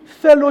sweet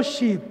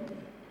fellowship.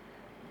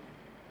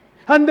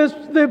 And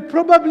they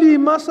probably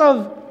must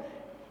have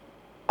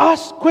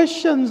asked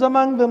questions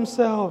among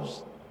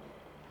themselves.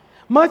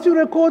 Matthew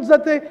records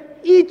that they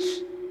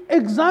each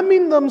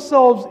examined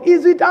themselves.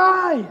 Is it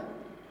I?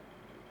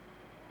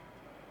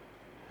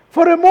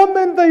 For a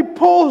moment they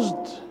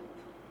paused.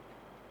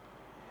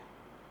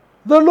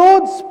 The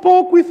Lord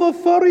spoke with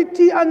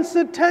authority and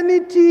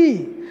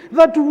certainty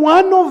that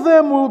one of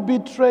them will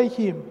betray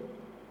him.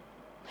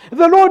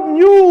 The Lord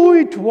knew who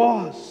it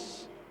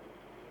was.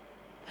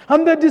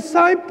 And the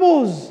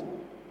disciples,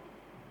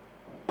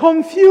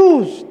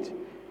 confused,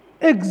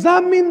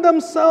 examined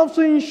themselves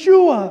to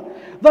ensure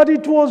that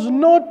it was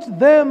not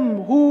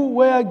them who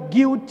were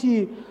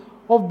guilty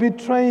of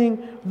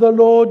betraying the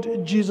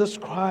Lord Jesus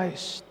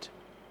Christ.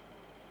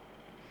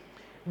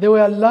 They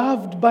were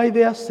loved by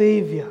their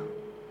Savior.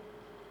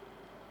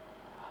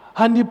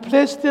 And He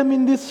placed them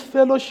in this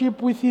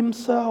fellowship with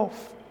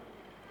Himself.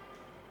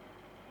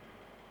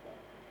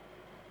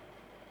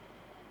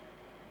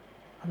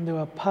 And they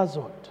were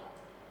puzzled,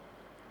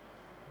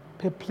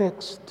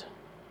 perplexed,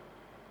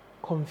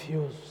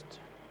 confused.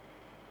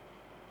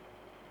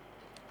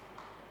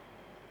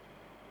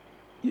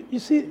 You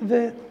see,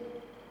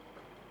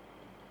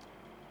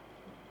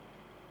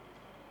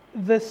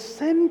 the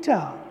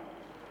center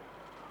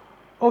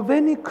of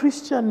any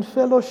Christian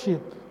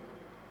fellowship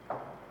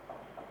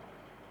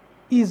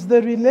is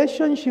the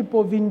relationship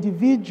of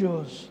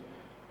individuals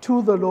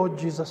to the Lord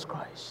Jesus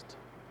Christ.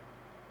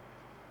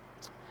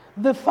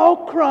 The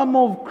fulcrum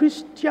of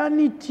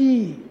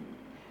Christianity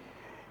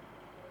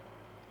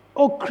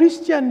or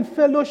Christian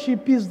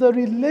fellowship is the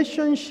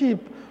relationship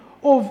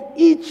of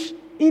each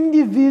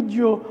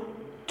individual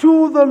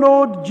to the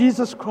Lord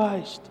Jesus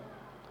Christ.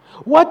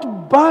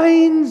 What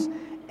binds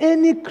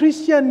any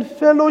Christian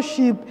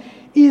fellowship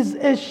is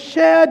a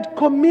shared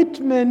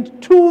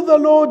commitment to the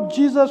Lord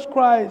Jesus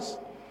Christ.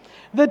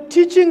 The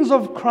teachings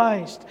of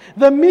Christ,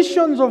 the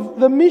mission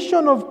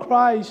of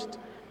Christ,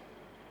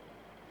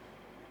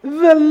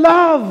 the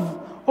love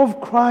of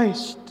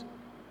Christ.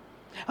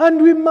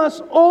 And we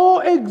must all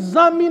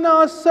examine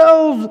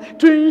ourselves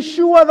to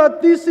ensure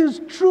that this is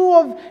true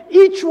of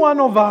each one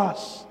of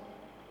us.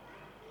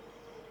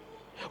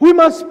 We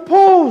must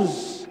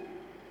pause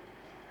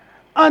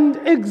and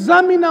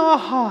examine our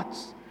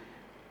hearts.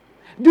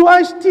 Do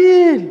I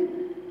still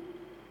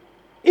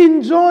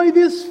enjoy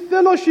this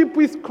fellowship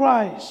with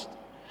Christ?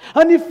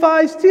 And if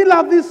I still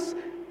have this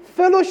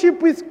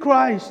fellowship with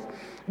Christ,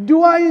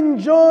 do I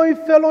enjoy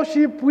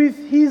fellowship with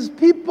His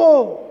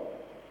people?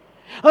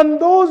 And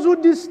those who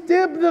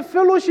disturb the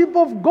fellowship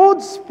of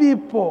God's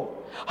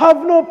people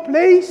have no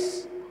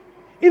place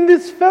in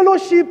this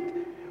fellowship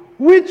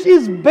which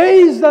is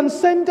based and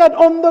centered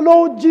on the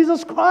Lord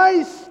Jesus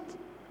Christ.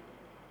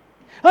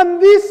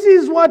 And this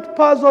is what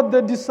puzzled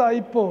the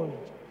disciples,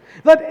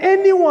 that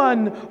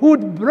anyone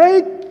would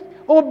break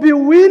or be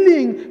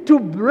willing to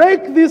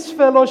break this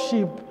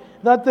fellowship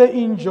that they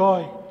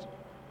enjoyed.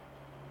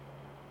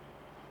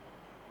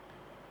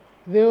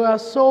 They were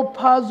so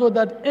puzzled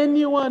that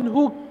anyone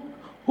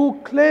who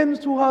claims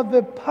to have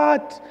a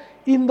part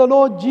in the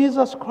Lord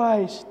Jesus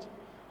Christ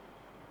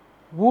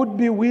would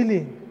be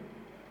willing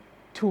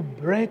to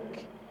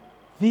break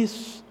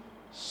this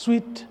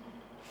sweet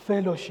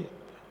fellowship.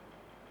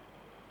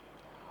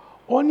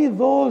 Only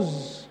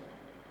those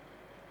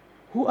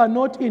who are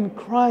not in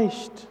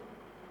Christ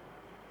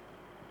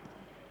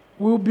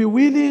will be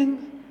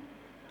willing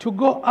to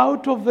go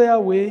out of their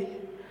way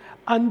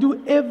and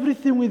do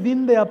everything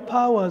within their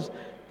powers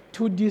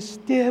to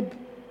disturb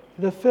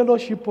the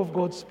fellowship of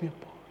God's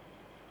people.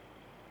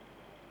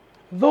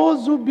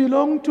 Those who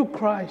belong to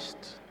Christ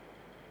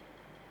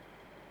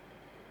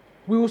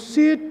will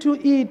see to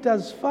it,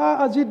 as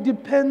far as it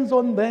depends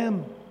on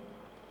them,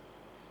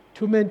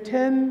 to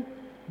maintain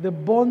the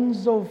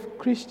bonds of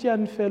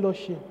Christian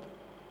fellowship.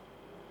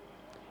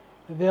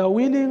 They are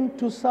willing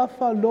to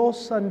suffer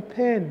loss and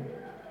pain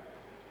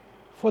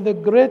for the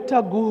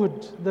greater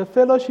good, the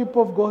fellowship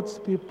of God's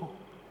people,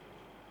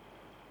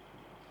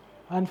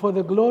 and for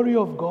the glory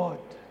of God.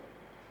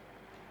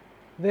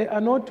 They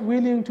are not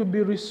willing to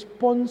be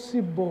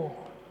responsible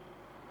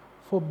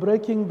for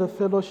breaking the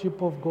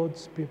fellowship of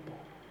God's people.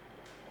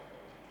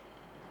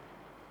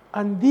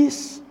 And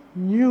this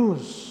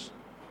news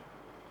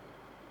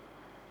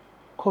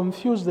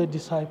confused the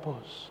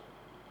disciples,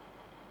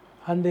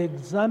 and they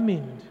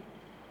examined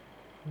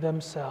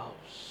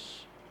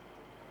themselves.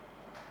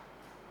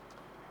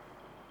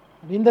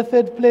 And in the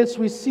third place,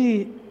 we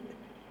see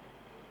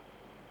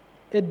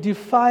a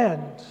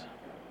defiant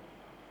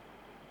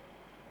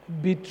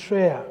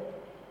betrayer.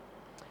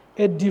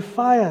 A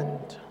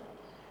defiant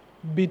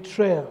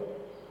betrayer.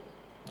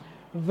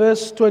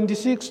 Verse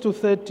 26 to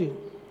 30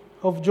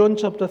 of John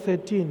chapter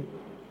 13.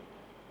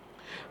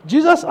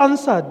 Jesus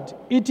answered,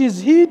 "It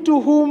is he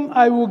to whom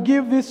I will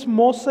give this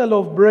morsel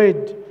of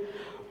bread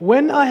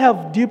when I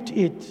have dipped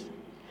it."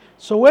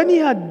 So when he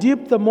had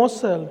dipped the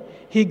morsel,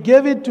 he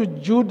gave it to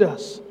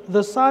Judas,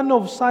 the son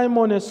of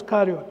Simon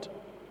Iscariot.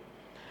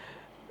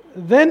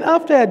 Then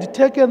after he had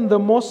taken the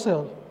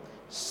morsel,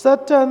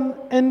 Satan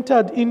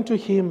entered into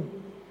him.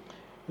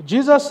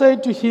 Jesus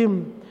said to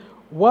him,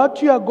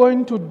 "What you are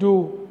going to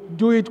do,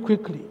 do it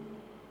quickly."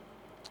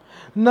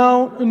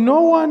 Now,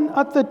 no one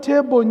at the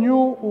table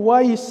knew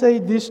why he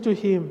said this to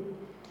him.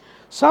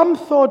 Some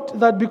thought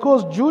that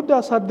because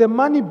Judas had the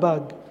money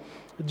bag,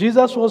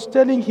 Jesus was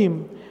telling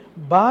him,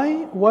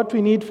 "Buy what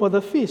we need for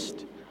the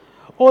feast,"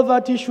 or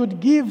that he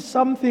should give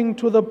something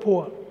to the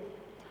poor.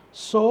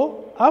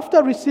 So,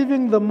 after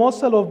receiving the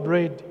morsel of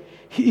bread,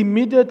 he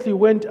immediately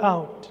went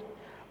out,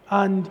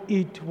 and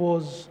it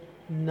was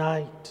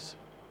night.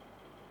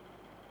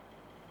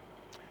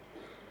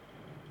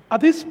 At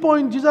this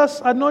point,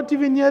 Jesus had not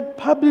even yet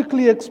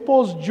publicly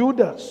exposed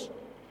Judas.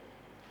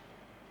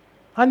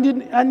 And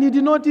he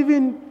did not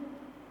even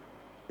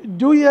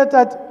do it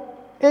at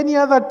any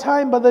other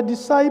time, but the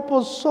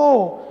disciples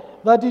saw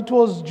that it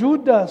was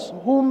Judas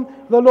whom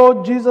the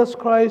Lord Jesus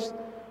Christ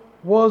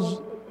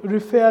was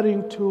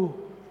referring to.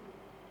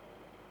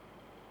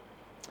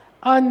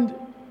 And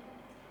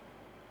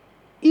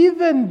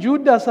even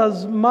Judas,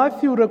 as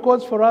Matthew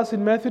records for us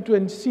in Matthew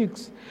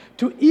 26,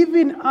 to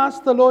even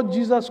ask the Lord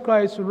Jesus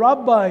Christ,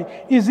 "Rabbi,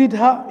 is it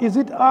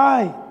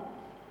I?"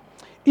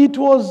 It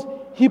was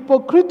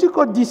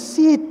hypocritical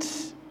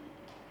deceit.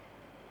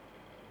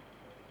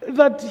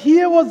 That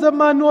here was a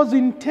man who was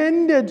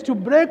intended to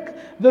break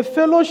the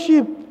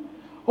fellowship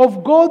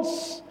of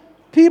God's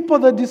people,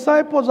 the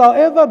disciples,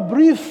 however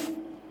brief.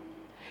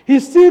 He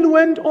still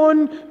went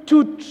on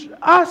to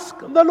ask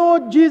the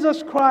Lord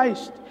Jesus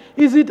Christ,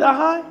 "Is it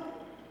I?"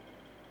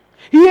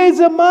 Here is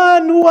a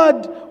man who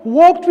had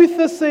walked with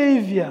the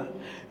Savior,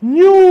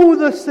 knew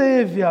the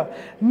Savior,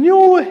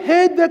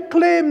 heard the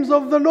claims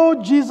of the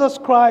Lord Jesus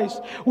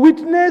Christ,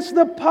 witnessed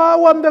the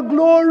power and the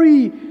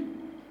glory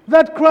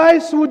that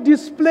Christ would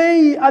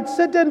display at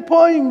certain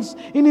points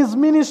in his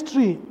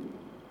ministry.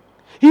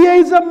 Here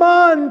is a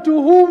man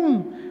to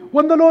whom,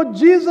 when the Lord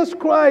Jesus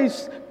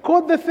Christ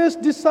called the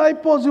first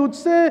disciples, he would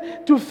say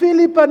to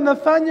Philip and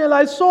Nathanael,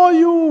 "I saw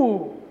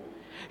you."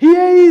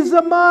 Here is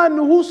a man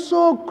who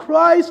saw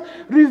Christ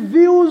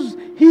reveals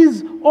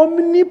his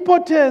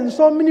omnipotence,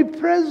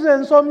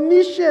 omnipresence,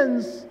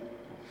 omniscience,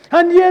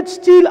 and yet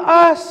still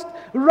asked,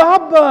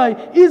 "Rabbi,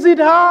 is it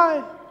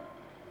I?"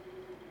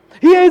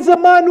 Here is a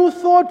man who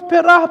thought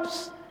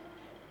perhaps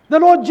the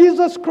Lord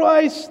Jesus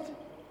Christ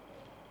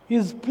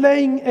is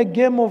playing a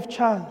game of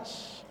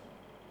chance.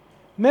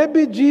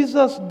 Maybe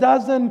Jesus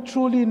doesn't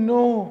truly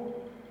know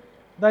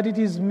that it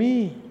is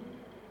me.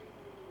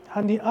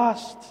 And he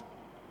asked,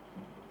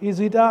 "Is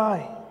it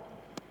I,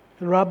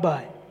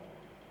 Rabbi?"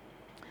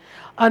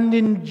 And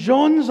in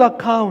John's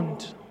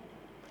account,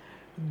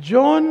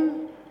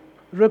 John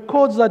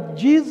records that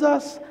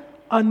Jesus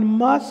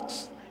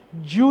unmasks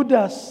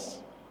Judas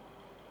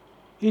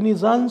in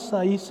his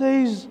answer. He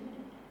says,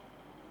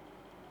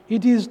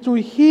 "It is to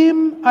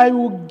him I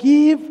will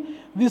give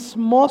this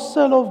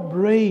morsel of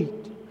bread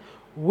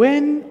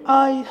when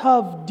I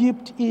have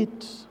dipped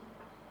it."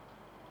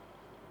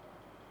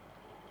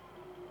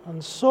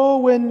 And so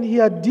when he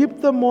had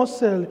dipped the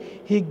morsel,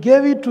 he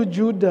gave it to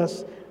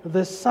Judas,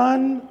 the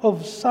son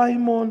of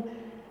Simon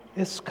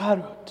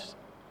Iscariot.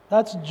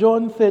 That's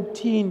John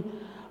 13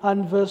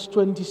 and verse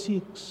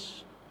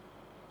 26.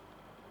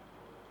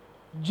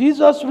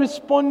 Jesus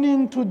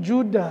responding to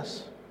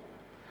Judas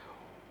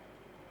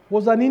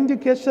was an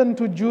indication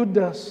to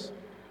Judas,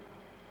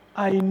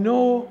 "I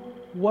know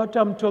what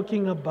I'm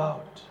talking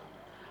about.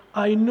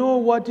 I know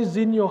what is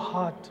in your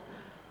heart.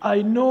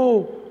 I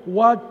know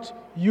what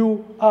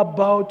you are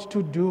about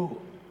to do."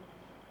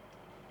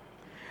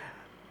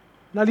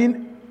 Now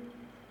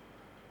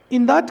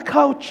in that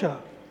culture,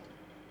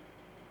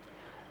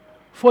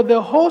 for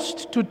the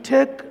host to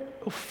take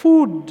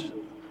food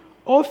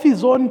off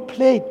his own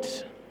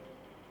plate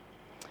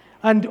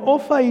and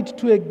offer it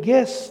to a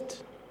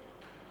guest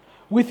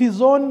with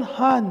his own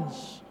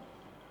hands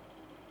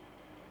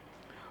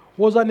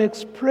was an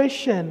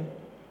expression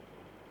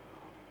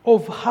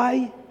of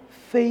high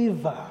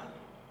favor.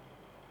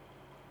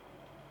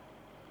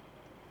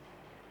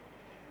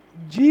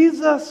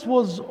 Jesus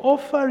was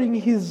offering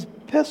his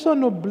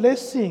personal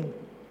blessing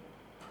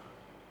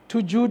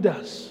to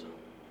Judas.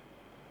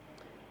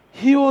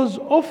 He was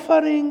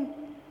offering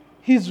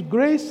his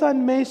grace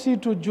and mercy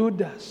to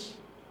Judas.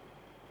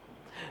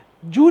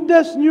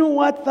 Judas knew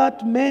what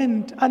that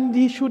meant, and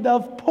he should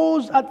have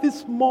paused at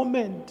this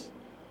moment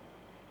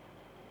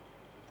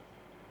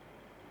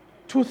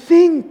to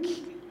think.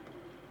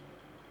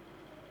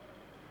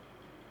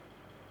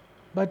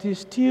 But he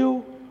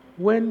still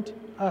went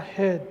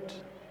ahead.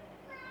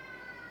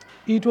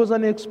 It was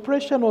an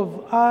expression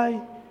of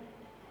high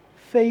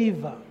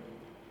favor.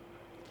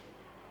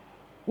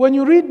 When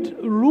you read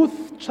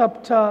Ruth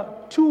chapter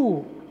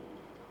 2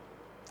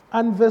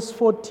 and verse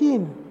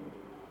 14,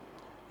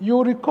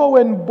 you recall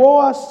when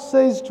Boaz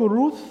says to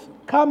Ruth,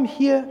 "Come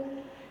here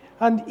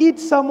and eat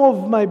some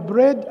of my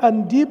bread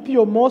and dip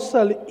your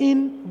morsel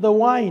in the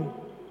wine."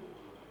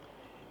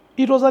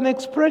 It was an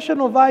expression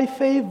of high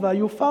favor.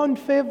 You found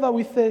favor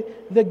with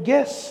the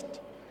guest,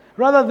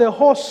 rather the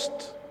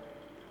host,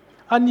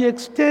 and he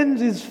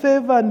extends his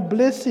favor and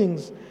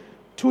blessings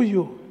to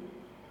you.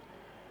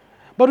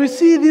 But we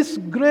see this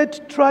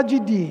great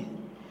tragedy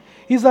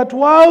is that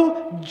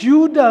while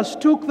Judas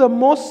took the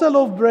morsel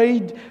of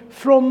bread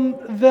from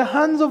the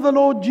hands of the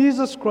Lord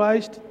Jesus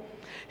Christ,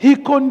 he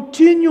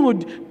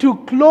continued to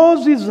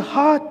close his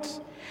heart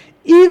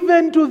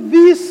even to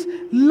this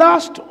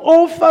last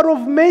offer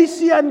of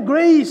mercy and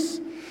grace.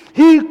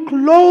 He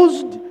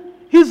closed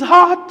his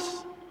heart.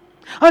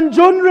 And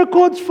John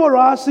records for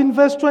us in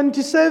verse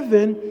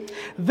 27,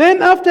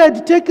 "Then after I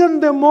had taken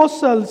the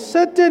morsel,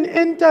 Satan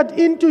entered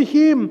into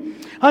him.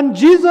 And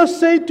Jesus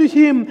said to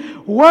him,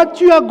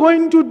 'What you are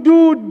going to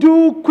do,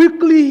 do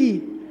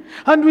quickly.'"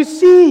 And we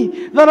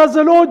see that as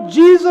the Lord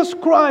Jesus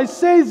Christ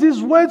says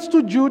these words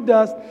to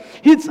Judas,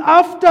 it's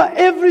after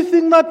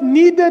everything that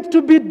needed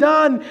to be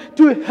done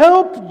to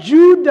help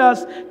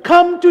Judas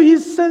come to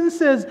his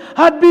senses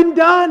had been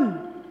done.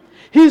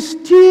 He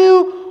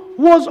still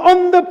was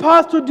on the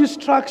path to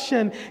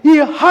destruction. He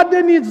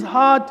hardened his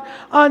heart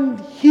and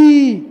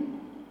he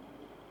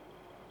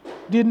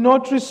did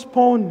not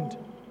respond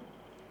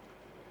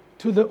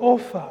to the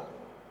offer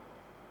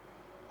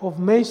of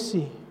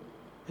mercy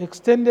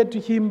extended to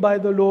him by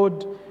the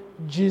Lord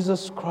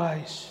Jesus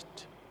Christ.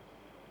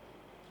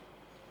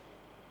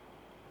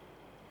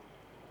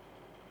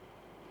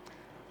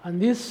 And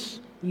this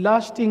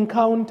last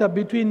encounter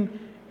between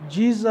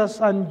Jesus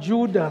and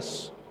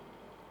Judas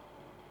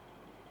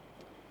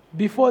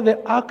before the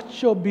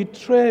actual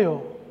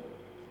betrayal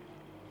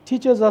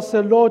teaches us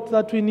a lot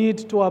that we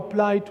need to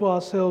apply to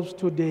ourselves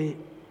today.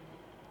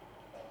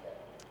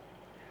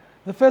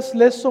 The first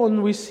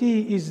lesson we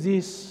see is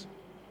this: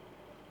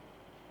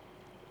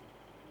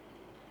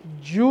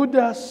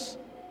 Judas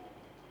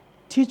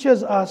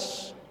teaches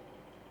us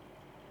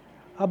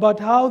about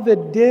how the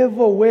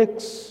devil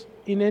works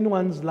in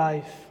anyone's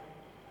life.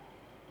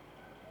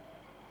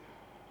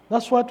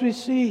 That's what we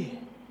see.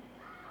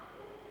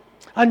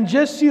 And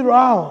Jesse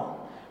Rao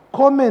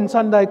comments,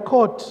 and I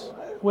quote,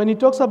 when he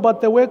talks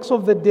about the works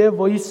of the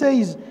devil, he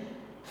says,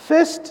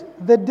 "First,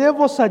 the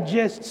devil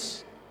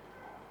suggests.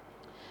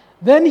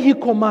 Then he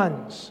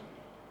commands.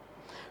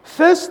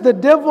 First, the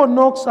devil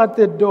knocks at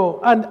the door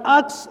and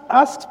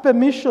asks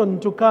permission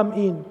to come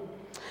in.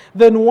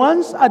 Then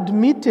once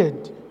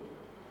admitted,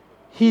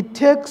 he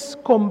takes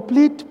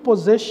complete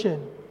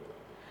possession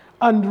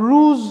and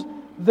rules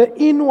the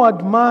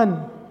inward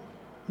man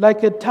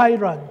like a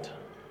tyrant.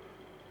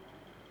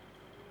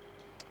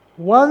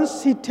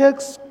 Once he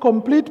takes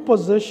complete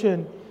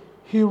possession,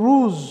 he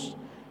rules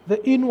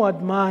the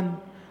inward man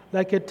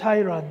like a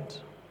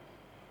tyrant."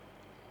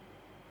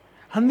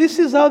 And this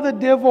is how the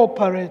devil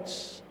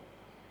operates.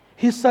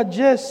 He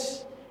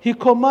suggests, he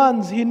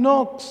commands, he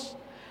knocks,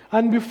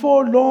 and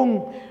before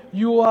long,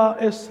 you are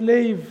a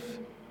slave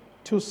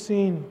to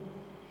sin.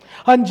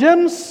 And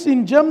James,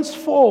 in James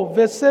 4,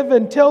 verse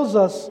 7, tells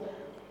us,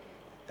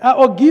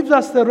 or gives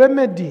us the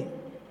remedy.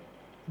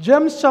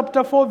 James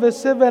chapter 4, verse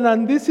 7,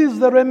 "And this is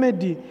the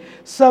remedy.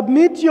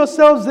 Submit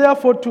yourselves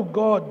therefore to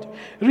God.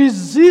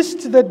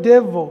 Resist the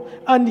devil,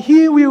 and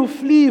he will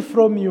flee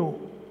from you."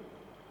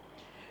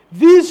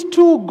 These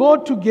two go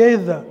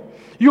together.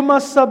 You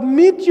must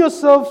submit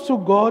yourself to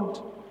God.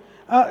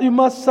 You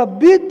must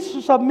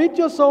submit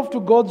yourself to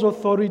God's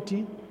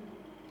authority.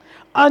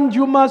 And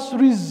you must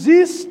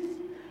resist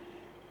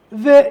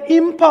the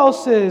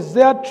impulses,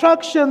 the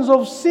attractions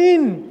of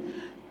sin,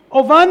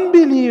 of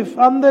unbelief,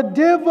 and the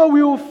devil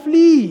will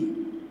flee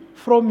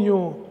from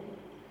you.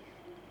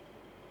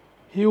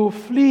 He will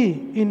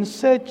flee in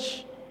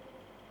search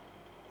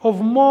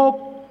of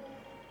more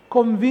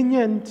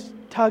convenient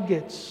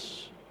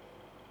targets.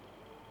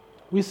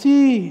 We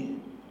see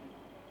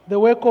the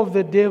work of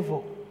the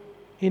devil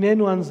in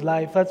anyone's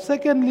life. But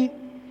secondly,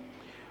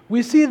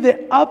 we see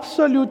the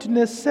absolute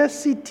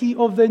necessity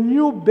of the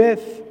new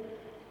birth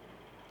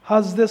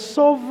as the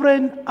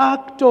sovereign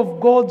act of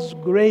God's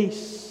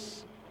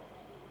grace.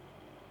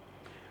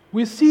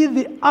 We see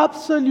the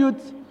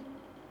absolute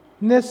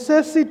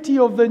necessity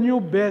of the new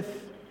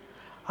birth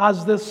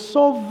as the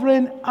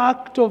sovereign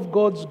act of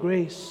God's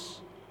grace.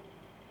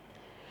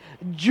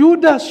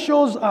 Judas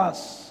shows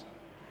us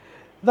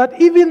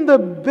that even the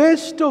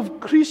best of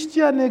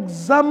Christian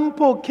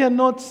example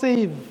cannot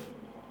save.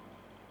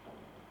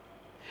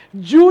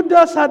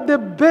 Judas had the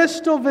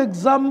best of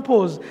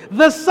examples,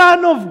 the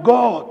Son of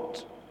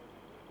God.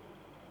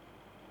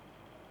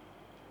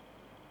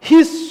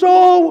 He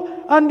saw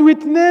and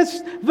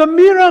witnessed the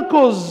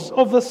miracles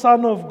of the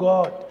Son of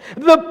God,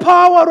 the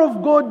power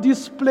of God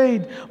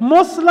displayed.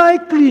 Most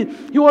likely,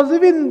 he was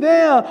even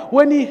there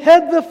when he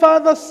heard the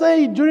Father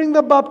say during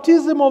the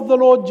baptism of the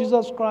Lord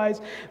Jesus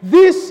Christ,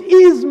 "This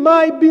is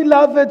my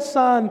beloved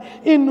Son,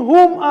 in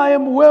whom I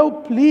am well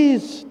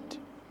pleased."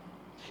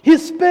 He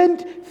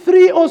spent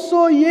 3 or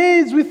so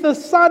years with the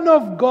Son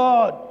of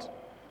God.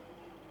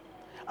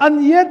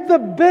 And yet the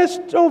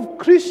best of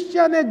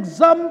Christian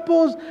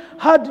examples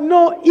had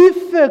no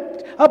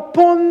effect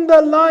upon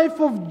the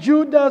life of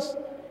Judas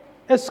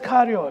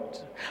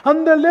Iscariot.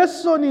 And the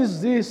lesson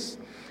is this: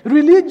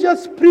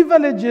 religious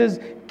privileges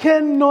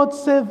cannot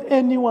save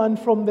anyone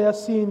from their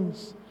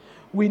sins.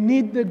 We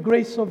need the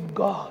grace of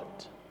God.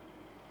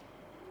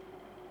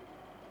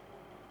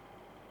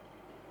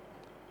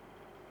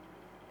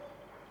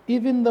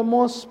 Even the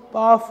most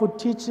powerful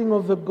teaching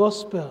of the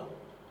gospel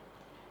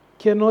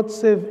cannot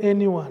save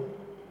anyone.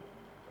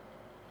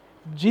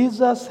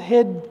 Jesus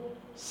had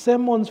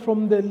sermons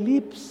from the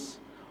lips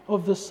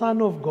of the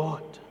Son of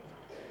God.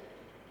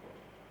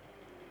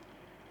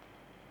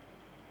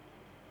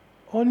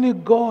 Only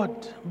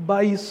God,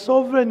 by His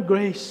sovereign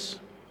grace,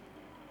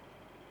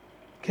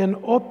 can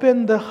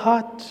open the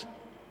heart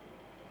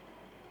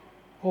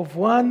of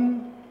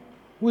one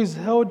who is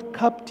held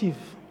captive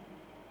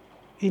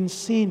in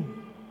sin.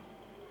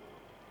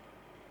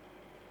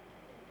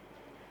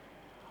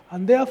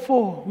 And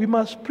therefore, we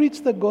must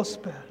preach the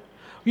gospel.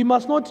 We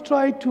must not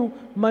try to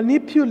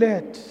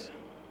manipulate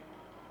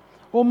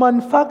or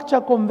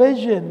manufacture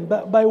conversion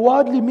by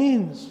worldly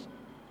means.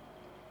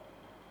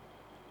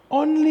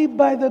 Only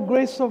by the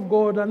grace of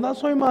God. And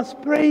that's why we must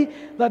pray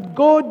that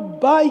God,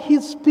 by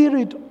His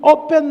Spirit,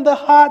 open the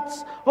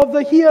hearts of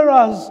the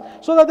hearers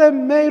so that they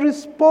may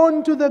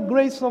respond to the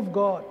grace of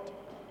God.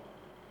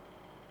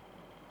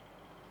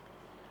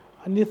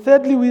 And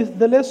thirdly, with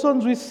the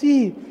lessons we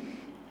see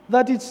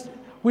that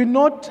we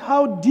note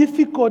how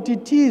difficult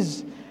it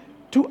is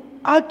to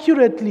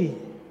accurately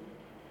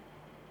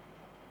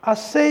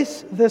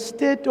assess the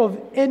state of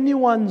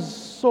anyone's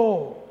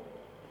soul.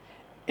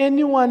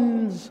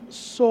 Anyone's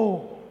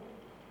soul.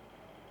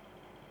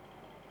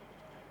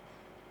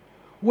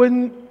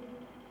 When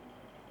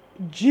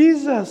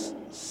Jesus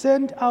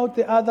sent out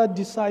the other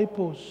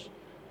disciples,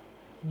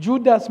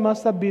 Judas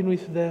must have been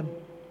with them.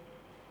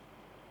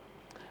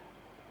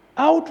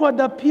 Outward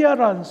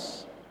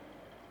appearance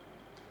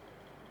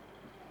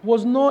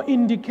was no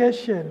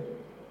indication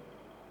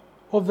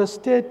of the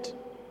state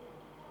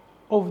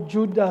of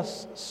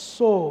Judas'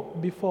 soul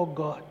before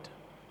God.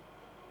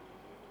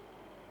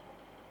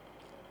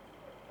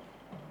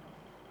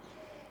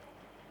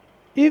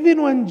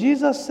 Even when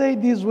Jesus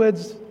said these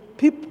words,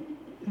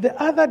 the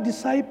other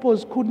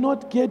disciples could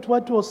not get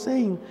what he was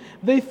saying.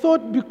 They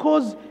thought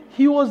because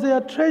he was their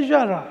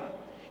treasurer,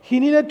 he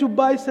needed to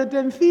buy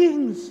certain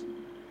things.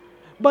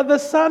 But the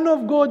Son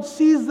of God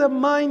sees the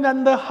mind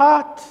and the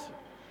heart.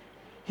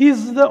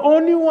 He's the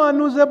only one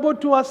who's able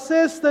to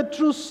assess the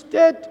true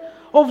state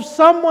of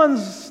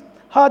someone's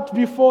heart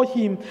before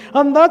Him.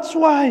 And that's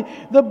why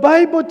the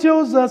Bible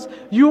tells us,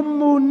 you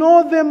will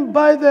know them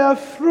by their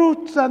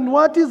fruits. And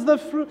what is the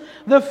fruit?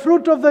 The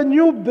fruit of the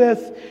new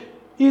birth.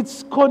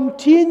 It's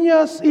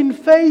continuous in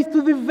faith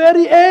to the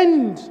very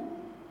end.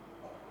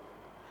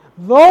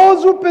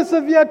 Those who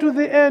persevere to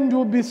the end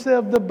will be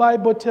saved, the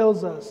Bible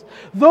tells us.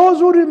 Those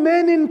who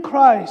remain in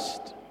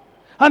Christ,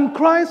 and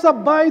Christ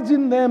abides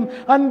in them,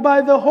 and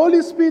by the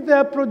Holy Spirit they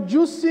are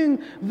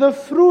producing the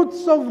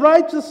fruits of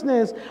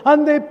righteousness,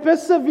 and they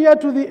persevere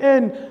to the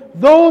end.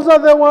 Those are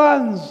the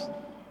ones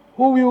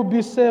who will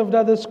be saved,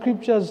 as the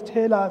Scriptures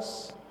tell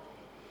us.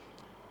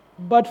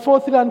 But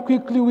fourthly and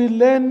quickly, we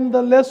learn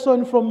the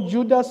lesson from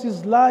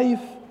Judas'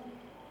 life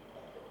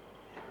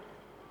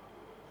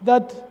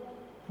that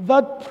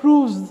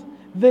proves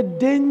the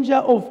danger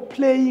of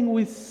playing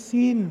with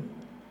sin.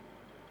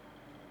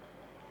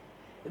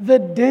 The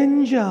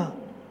danger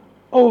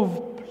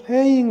of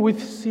playing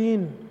with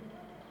sin.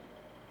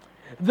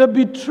 The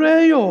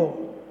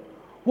betrayal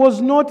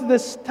was not the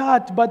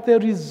start, but the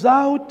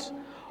result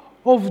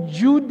of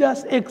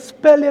Judas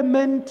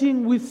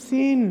experimenting with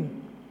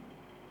sin.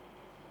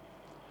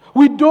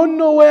 We don't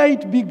know where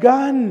it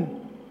began,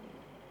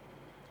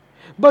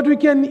 but we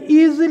can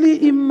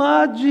easily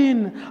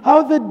imagine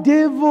how the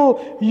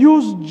devil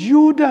used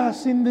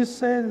Judas in this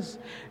sense.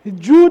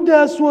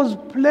 Judas was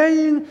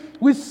playing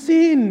with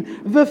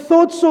sin, the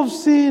thoughts of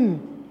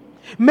sin,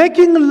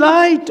 making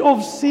light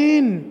of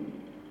sin.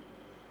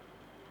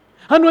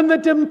 And when the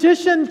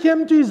temptation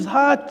came to his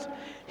heart,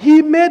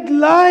 he made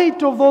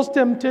light of those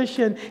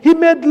temptations. He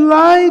made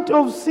light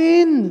of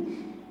sin.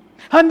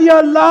 And he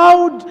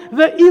allowed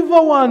the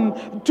evil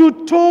one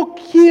to talk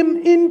him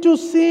into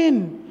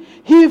sin.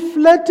 He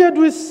flirted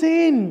with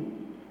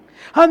sin.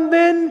 And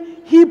then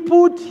he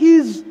put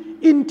his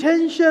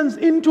intentions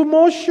into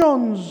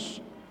motions.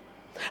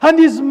 And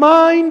his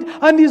mind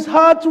and his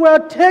heart were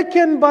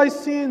taken by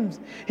sins.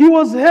 He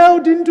was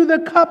held into the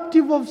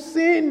captive of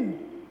sin.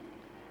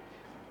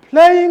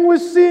 Playing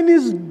with sin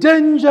is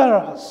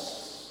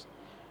dangerous.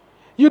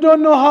 You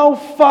don't know how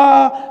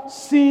far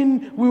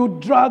sin will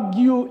drag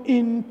you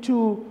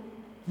into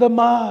the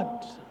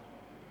mud.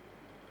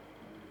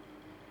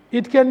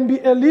 It can be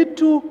a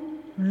little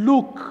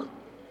look,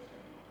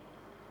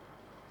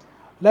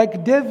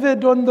 like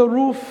David on the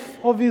roof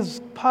of his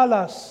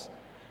palace.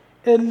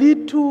 A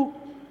little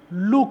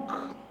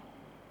look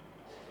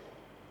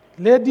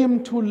led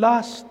him to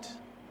lust,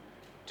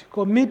 to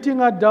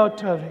committing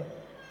adultery,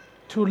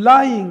 to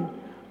lying,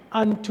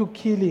 and to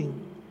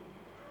killing.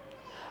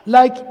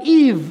 Like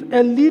Eve,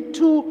 a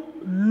little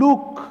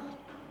look.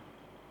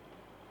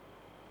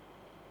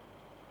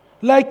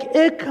 Like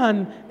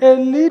Achan, a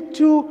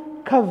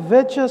little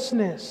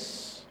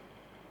covetousness.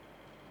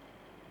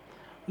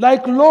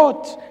 Like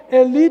Lot,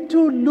 a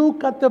little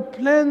look at the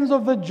plains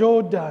of the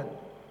Jordan.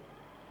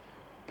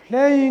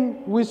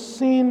 Playing with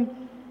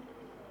sin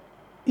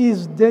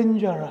is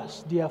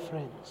dangerous, dear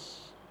friends.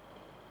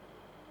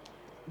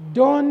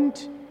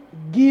 Don't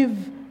give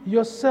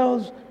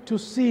yourselves to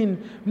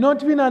sin,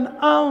 not even an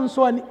ounce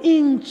or an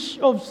inch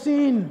of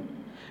sin.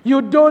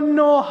 You don't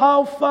know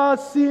how far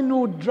sin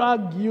will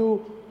drag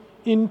you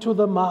into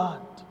the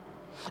mud.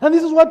 And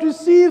this is what we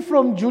see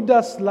from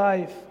Judas'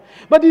 life.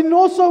 But in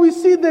also we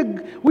see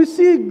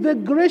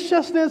the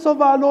graciousness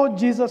of our Lord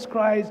Jesus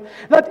Christ,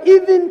 that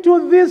even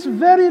to this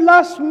very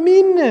last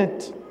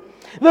minute,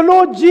 the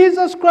Lord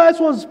Jesus Christ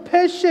was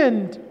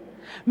patient,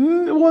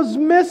 was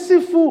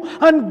merciful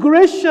and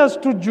gracious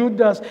to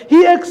Judas.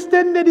 He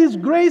extended His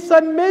grace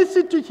and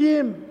mercy to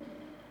him.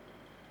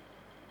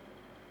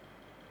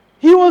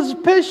 He was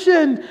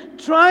patient,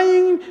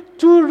 trying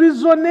to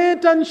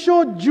resonate and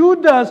show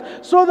Judas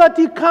so that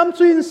he comes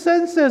to his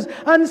senses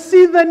and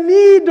see the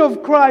need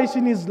of Christ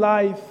in his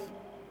life.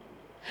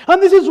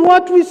 And this is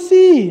what we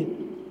see.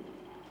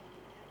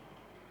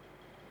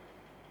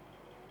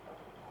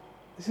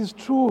 This is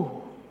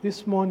true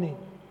this morning.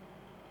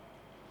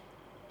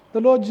 The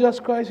Lord Jesus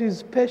Christ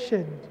is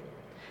patient.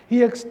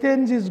 He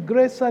extends His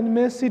grace and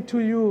mercy to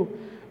you.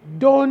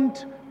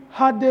 Don't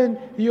harden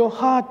your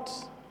heart.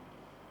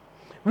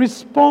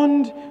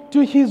 Respond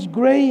to His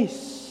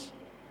grace.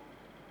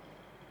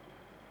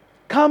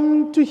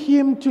 Come to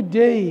Him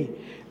today.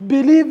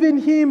 Believe in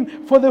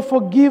Him for the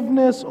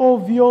forgiveness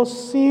of your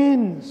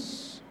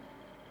sins.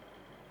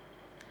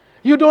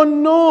 You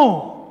don't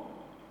know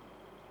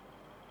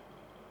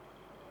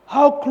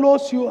how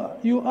close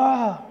you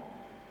are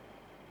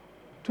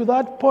to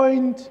that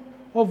point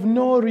of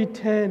no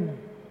return.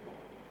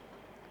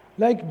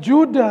 Like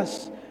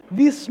Judas,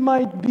 this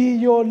might be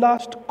your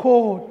last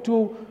call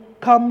to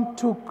come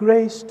to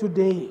grace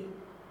today.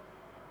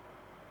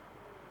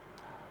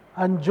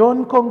 And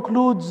John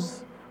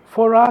concludes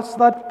for us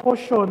that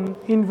portion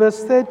in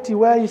verse 30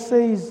 where he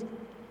says,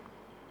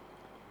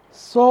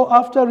 "So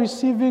after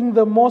receiving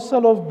the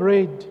morsel of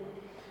bread,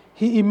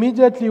 he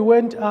immediately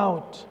went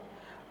out,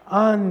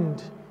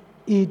 and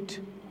it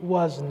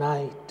was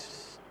night."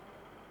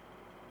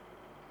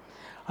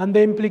 And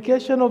the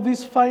implication of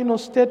this final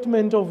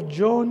statement of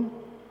John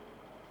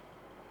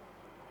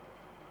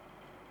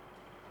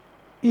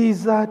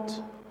is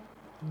that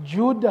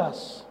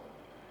Judas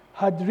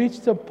had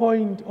reached a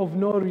point of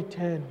no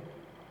return.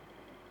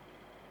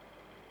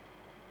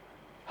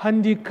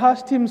 And he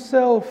cast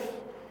himself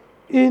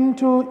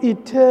into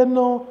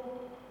eternal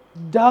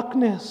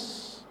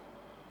darkness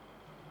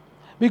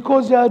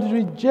because he had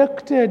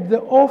rejected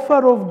the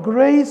offer of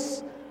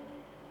grace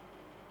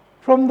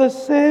from the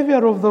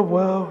Saviour of the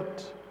world.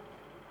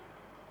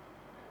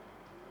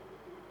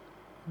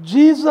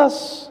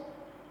 Jesus,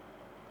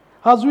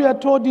 as we are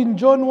told in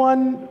John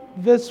 1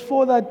 verse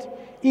 4, that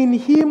in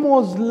Him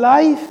was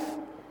life,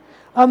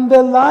 and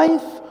the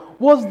life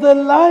was the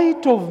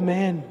light of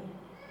men.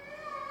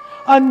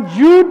 And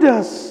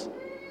Judas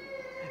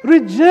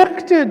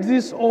rejected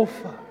this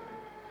offer,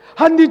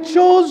 and he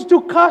chose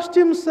to cast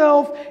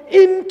himself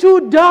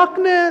into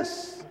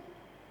darkness.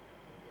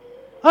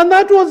 And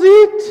that was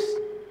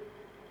it.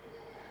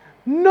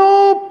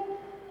 No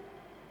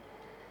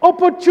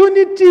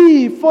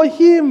opportunity for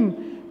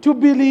him to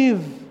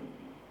believe.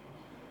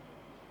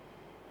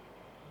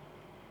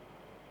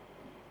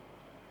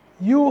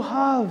 You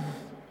have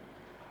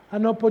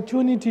an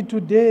opportunity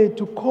today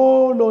to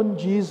call on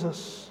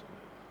Jesus.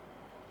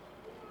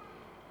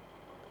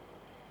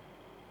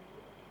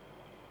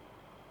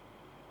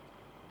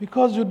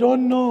 Because you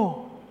don't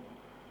know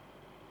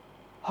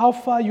how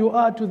far you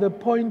are to the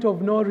point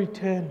of no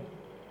return.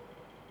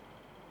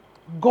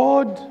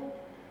 God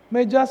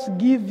may just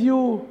give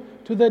you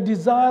to the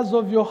desires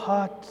of your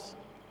heart,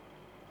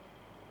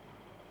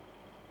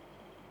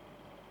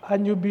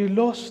 and you'll be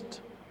lost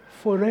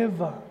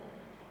forever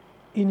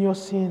in your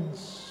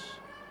sins.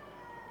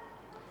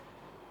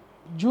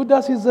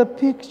 Judas is a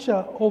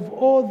picture of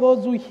all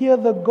those who hear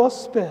the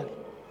gospel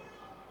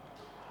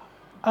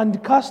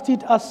and cast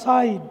it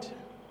aside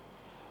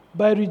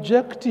by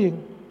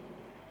rejecting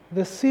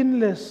the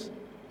sinless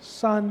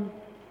Son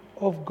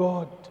of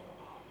God,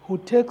 who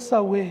takes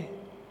away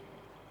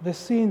the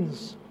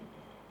sins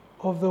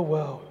of the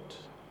world.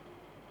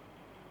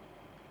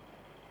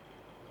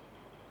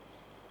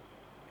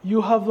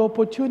 You have the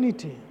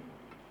opportunity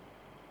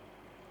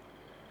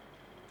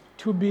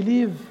to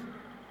believe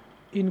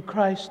in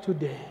Christ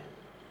today.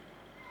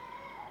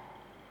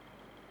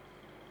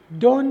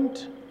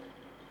 Don't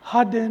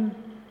harden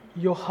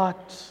your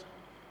heart.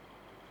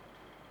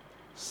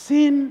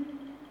 Sin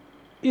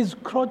is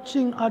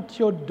crouching at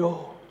your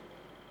door.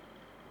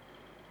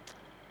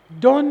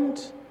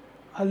 Don't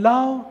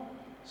allow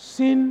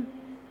sin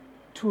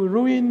to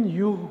ruin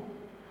you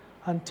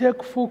and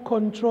take full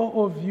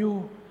control of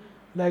you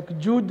like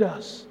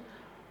Judas,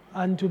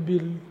 and to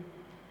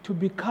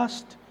be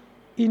cast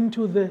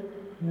into the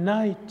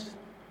night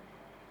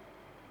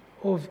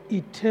of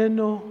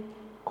eternal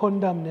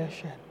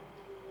condemnation.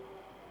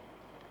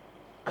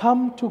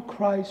 Come to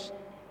Christ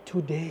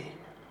today,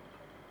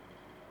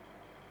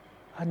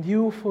 and He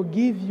will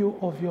forgive you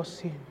of your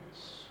sins.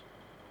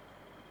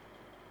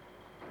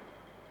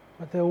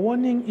 But the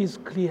warning is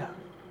clear.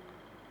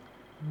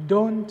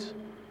 Don't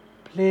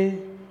play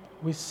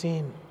with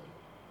sin.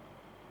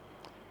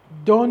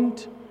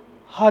 Don't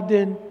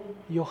harden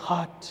your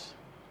heart.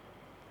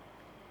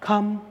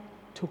 Come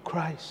to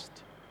Christ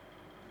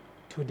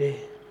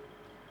today.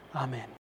 Amen.